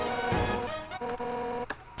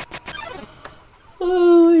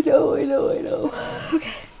 Oh, I know.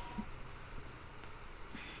 Okay.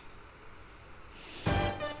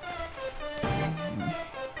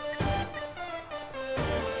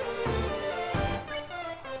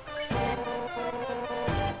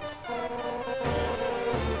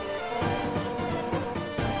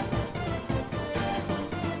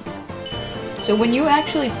 So when you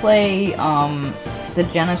actually play the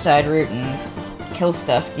genocide route and kill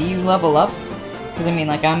stuff, do you level up? Because I mean,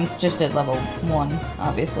 like, I'm just at level 1,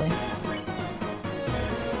 obviously.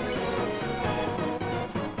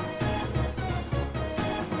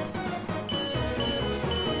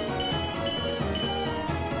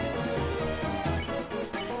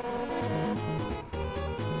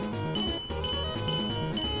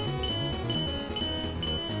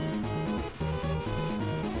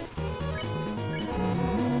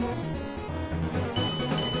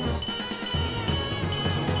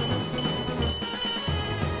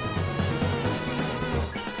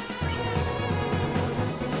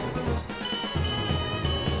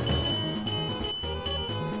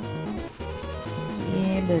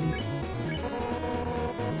 Buddy.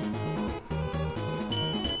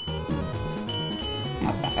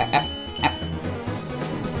 Ow.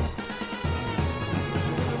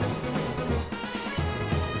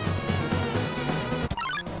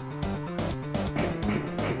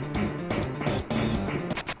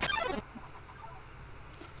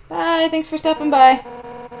 Bye, thanks for stopping by.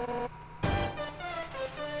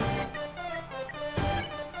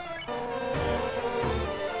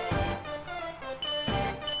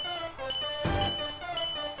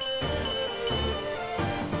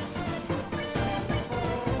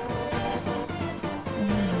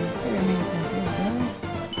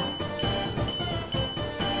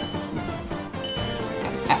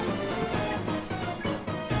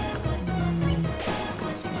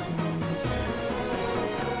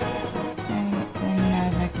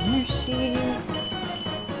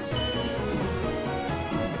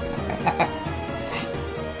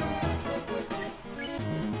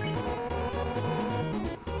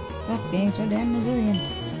 Stop being so damn resilient.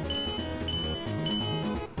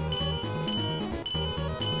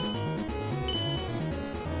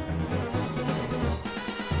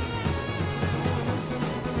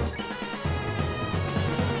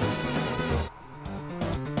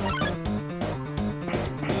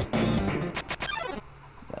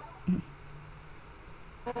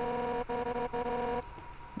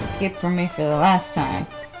 Escape from me for the last time.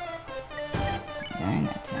 Dying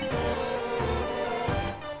that time.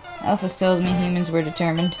 Alphas told me humans were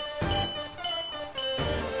determined.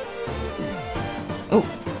 Ooh,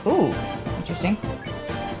 interesting.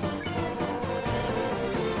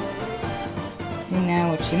 See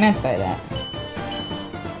now what she meant by that.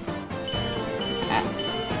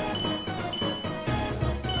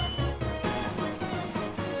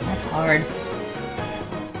 That's hard.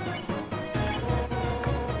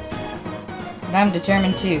 But I'm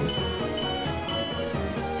determined too.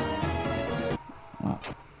 Well,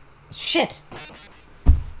 shit!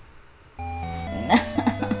 No.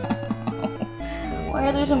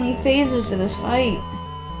 there's so many phases to this fight.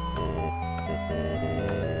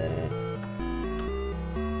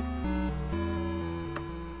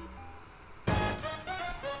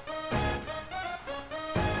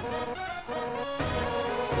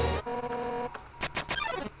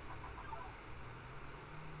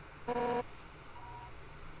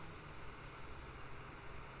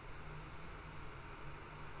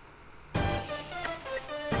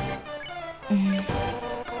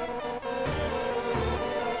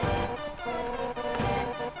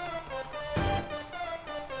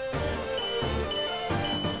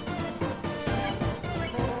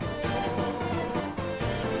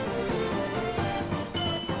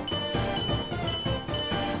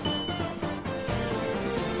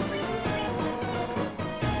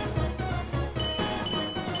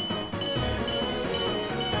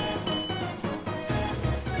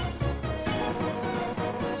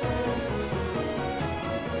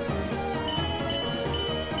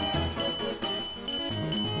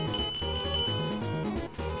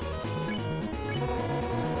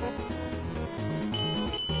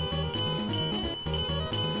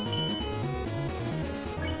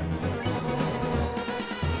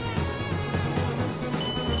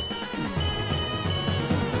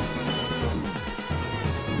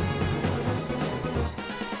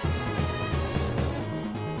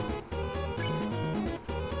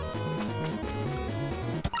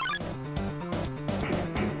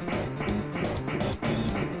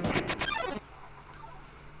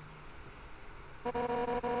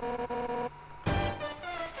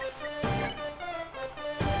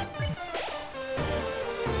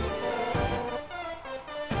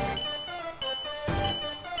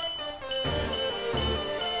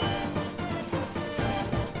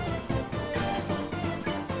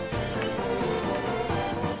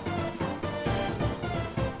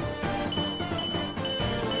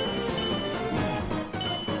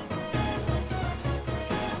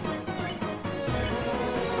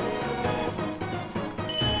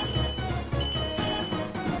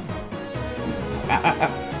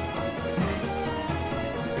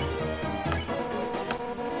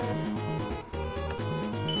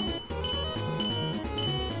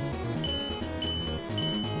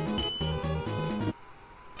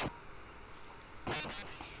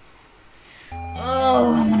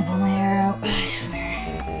 Oh, I'm gonna pull my hair out, I swear.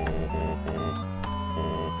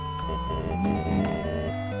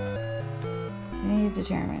 He's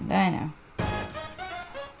determined, I know.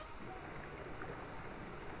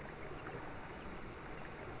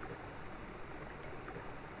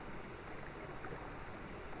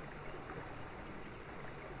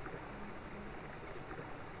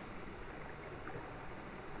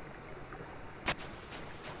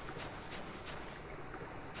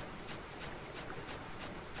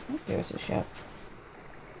 I think there's a shop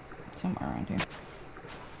somewhere around here.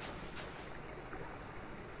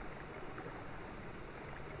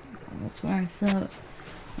 That's where I saw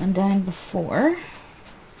Undyne before.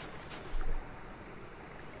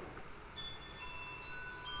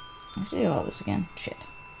 I have to do all this again. Shit.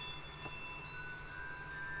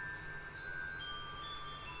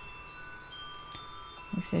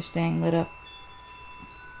 At least they're staying lit up.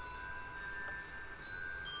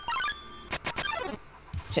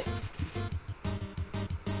 Shit.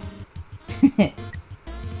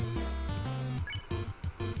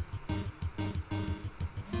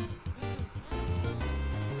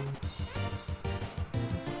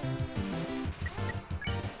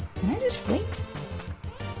 Can I just flee?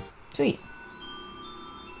 Sweet.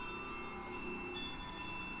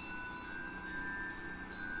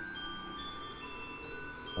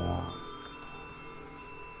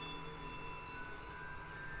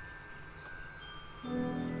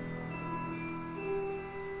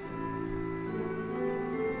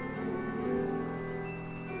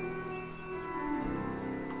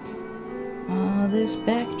 All this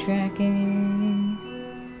backtracking.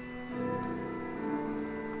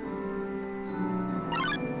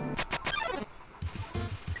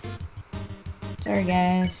 Sorry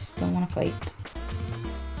guys, don't want to fight.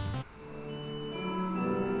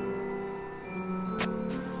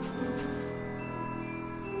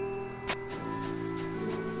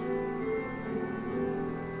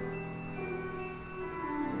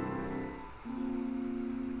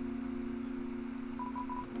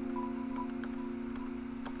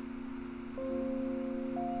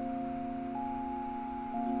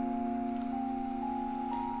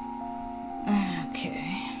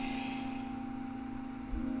 Okay.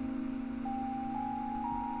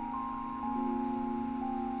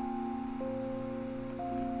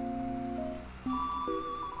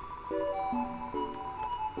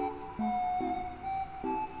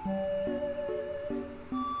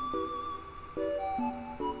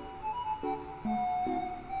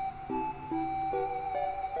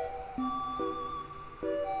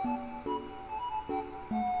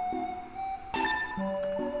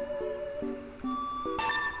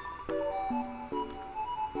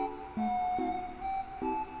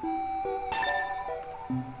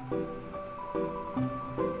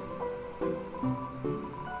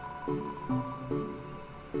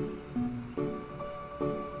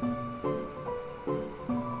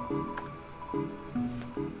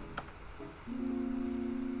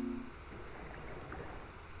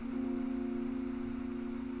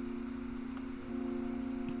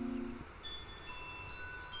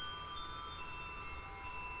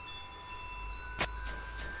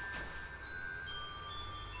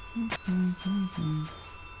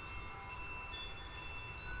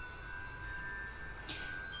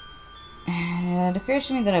 It occurs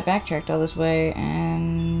to me that I backtracked all this way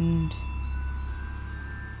and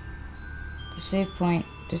the save point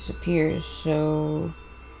disappears, so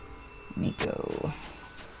let me go.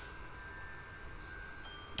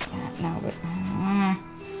 No, but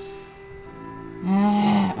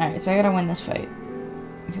alright, so I gotta win this fight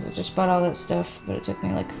because I just bought all that stuff, but it took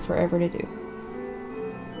me like forever to do.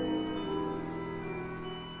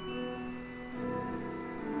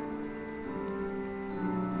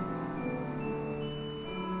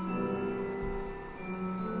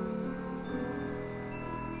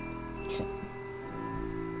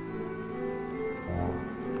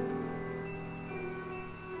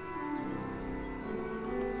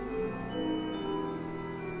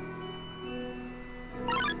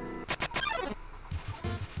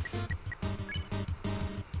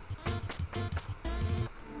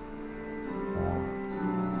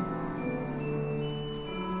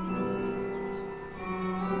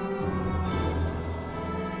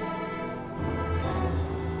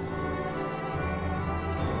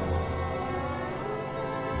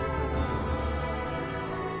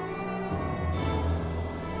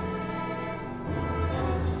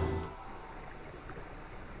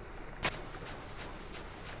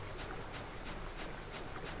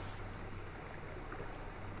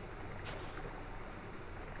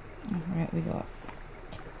 Alright, we go up.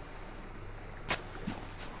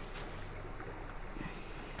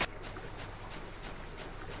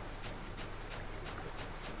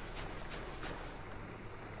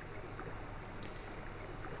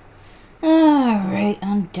 Alright,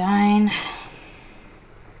 I'm dying.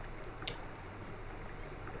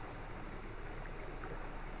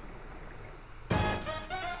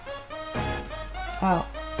 Oh,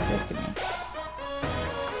 this to me.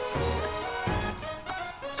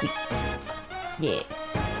 Sweet. Yeah.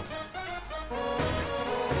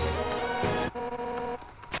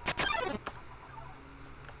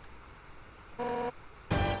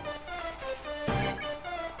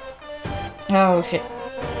 Oh shit.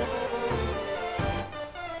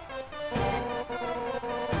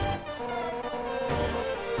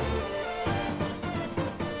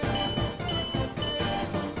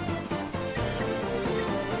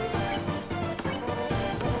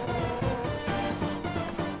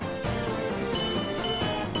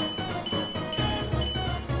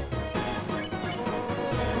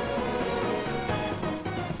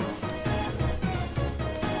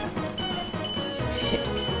 Shit.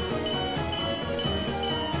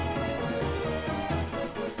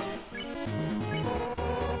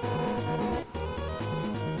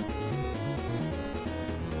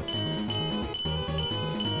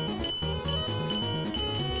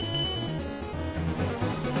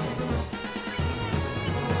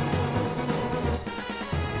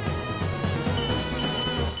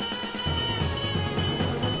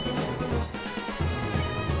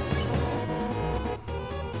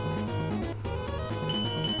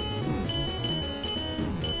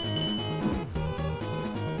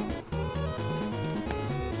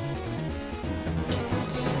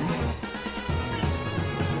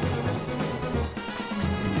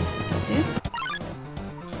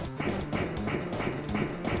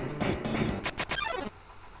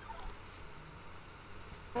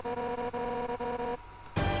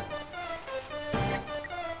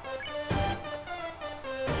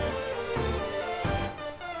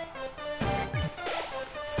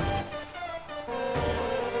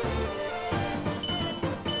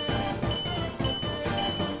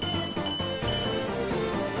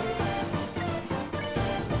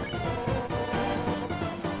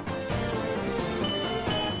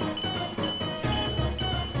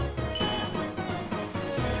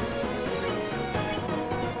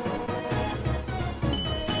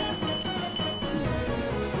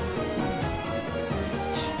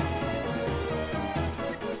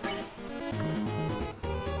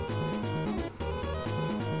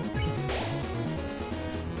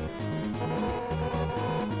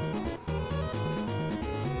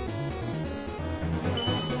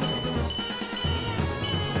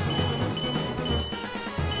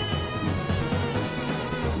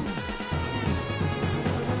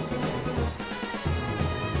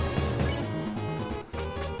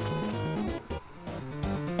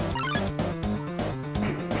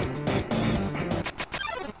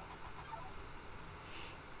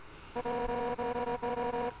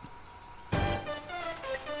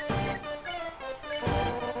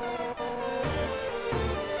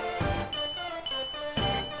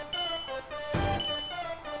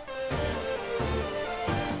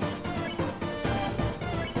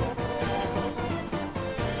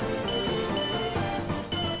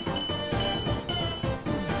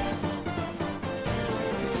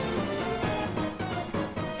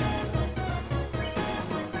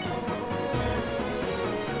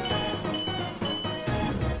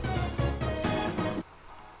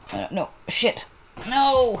 no. Shit.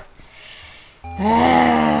 No!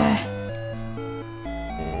 Ah.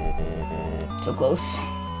 So close.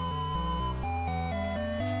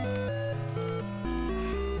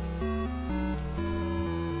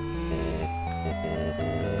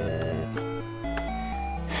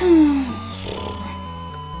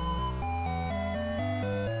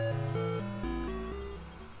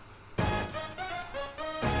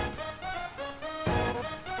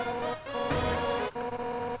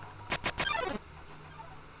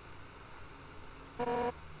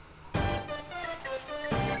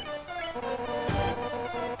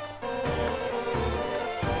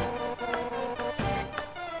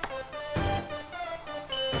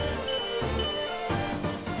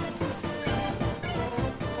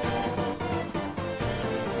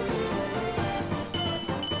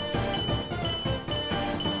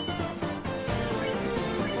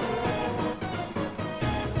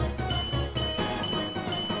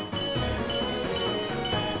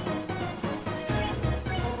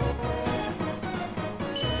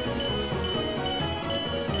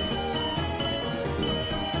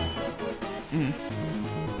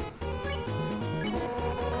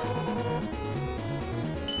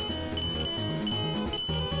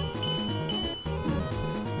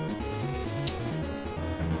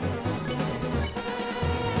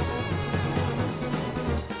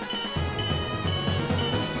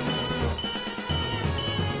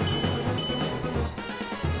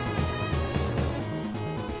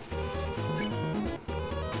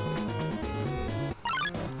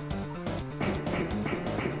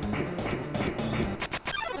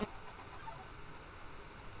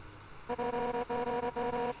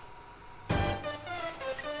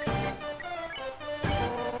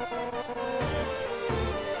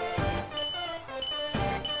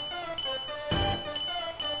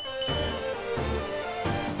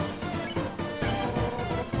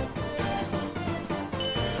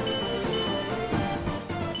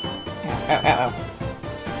 Ow, ow, ow.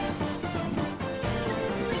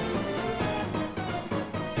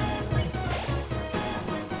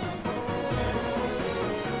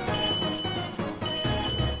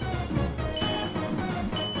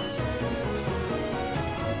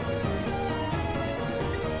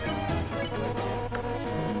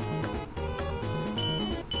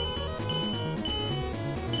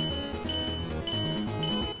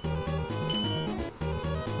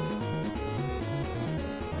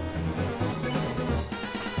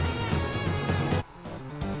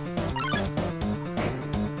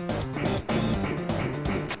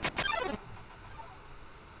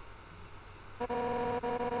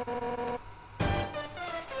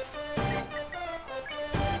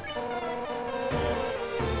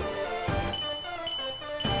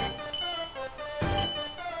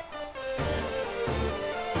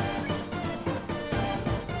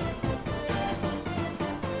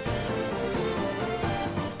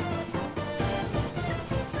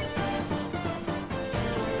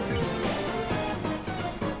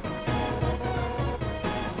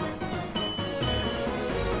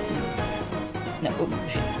 No, oh,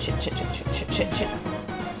 shit.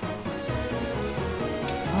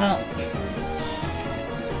 Well,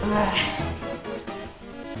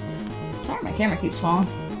 sorry, my camera keeps falling.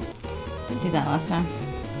 Didn't do that last time.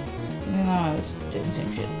 Even though I was doing the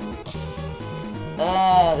same shit.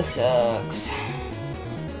 This sucks.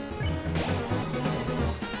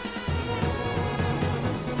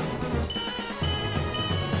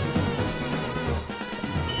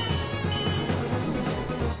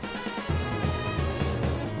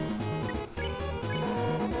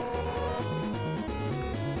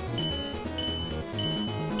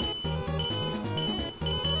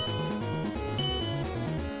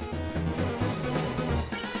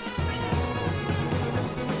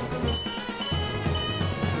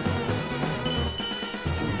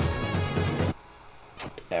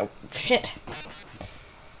 Oh, shit.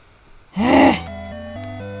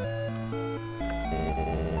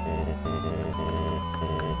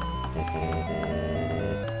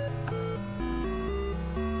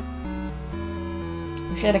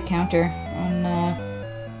 Wish I had a counter on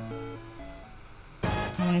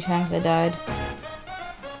how many times I died.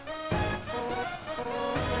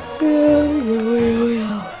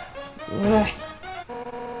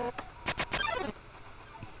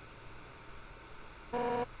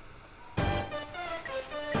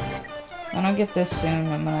 When I get this soon,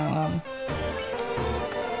 I'm gonna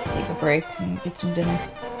take a break and get some dinner.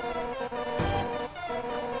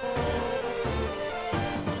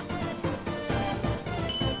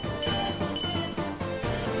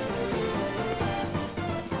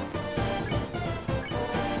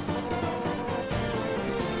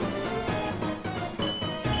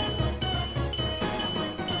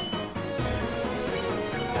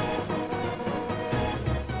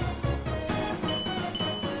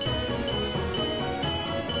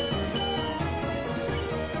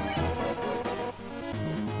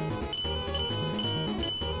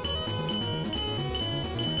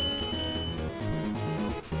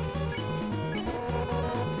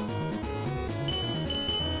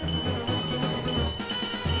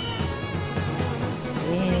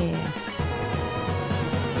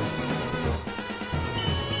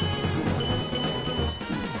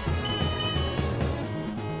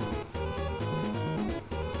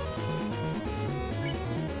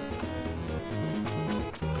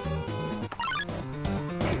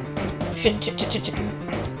 Shit, shit, shit, shit, shit.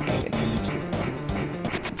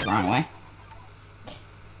 Wrong way.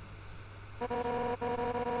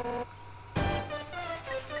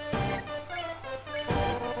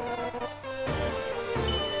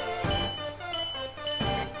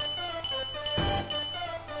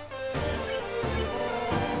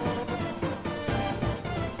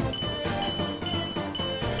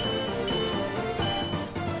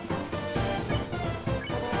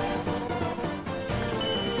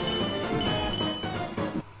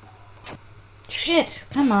 Shit,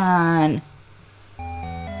 come on.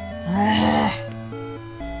 I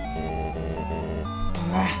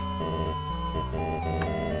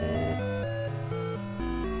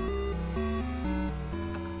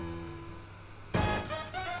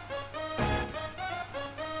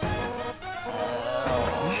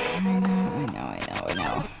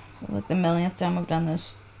know. Like the millionth time I've done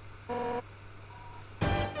this.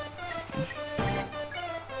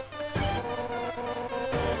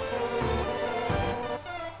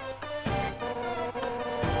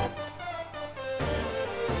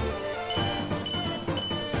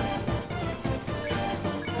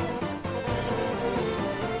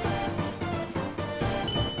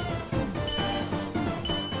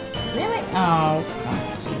 Really? Oh,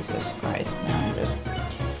 Jesus Christ. Now I'm just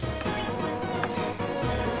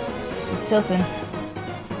tilting.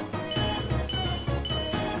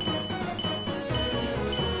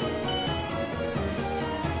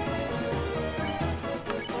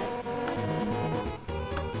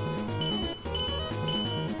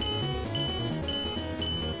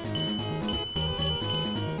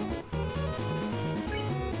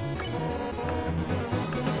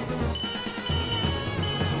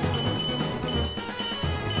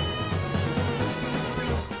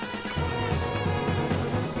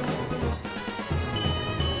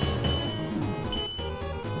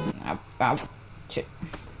 Ow. Shit.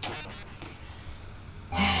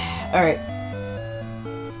 Alright.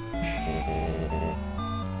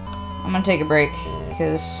 I'm gonna take a break,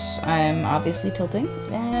 because I'm obviously tilting,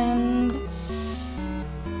 and...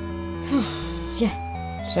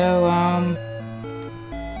 yeah. So, I'll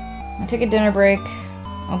take a dinner break.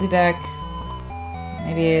 I'll be back.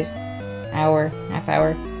 Maybe an hour, half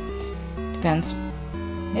hour. Depends.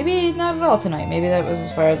 Maybe not at all tonight. Maybe that was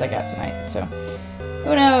as far as I got tonight, so...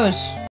 who knows?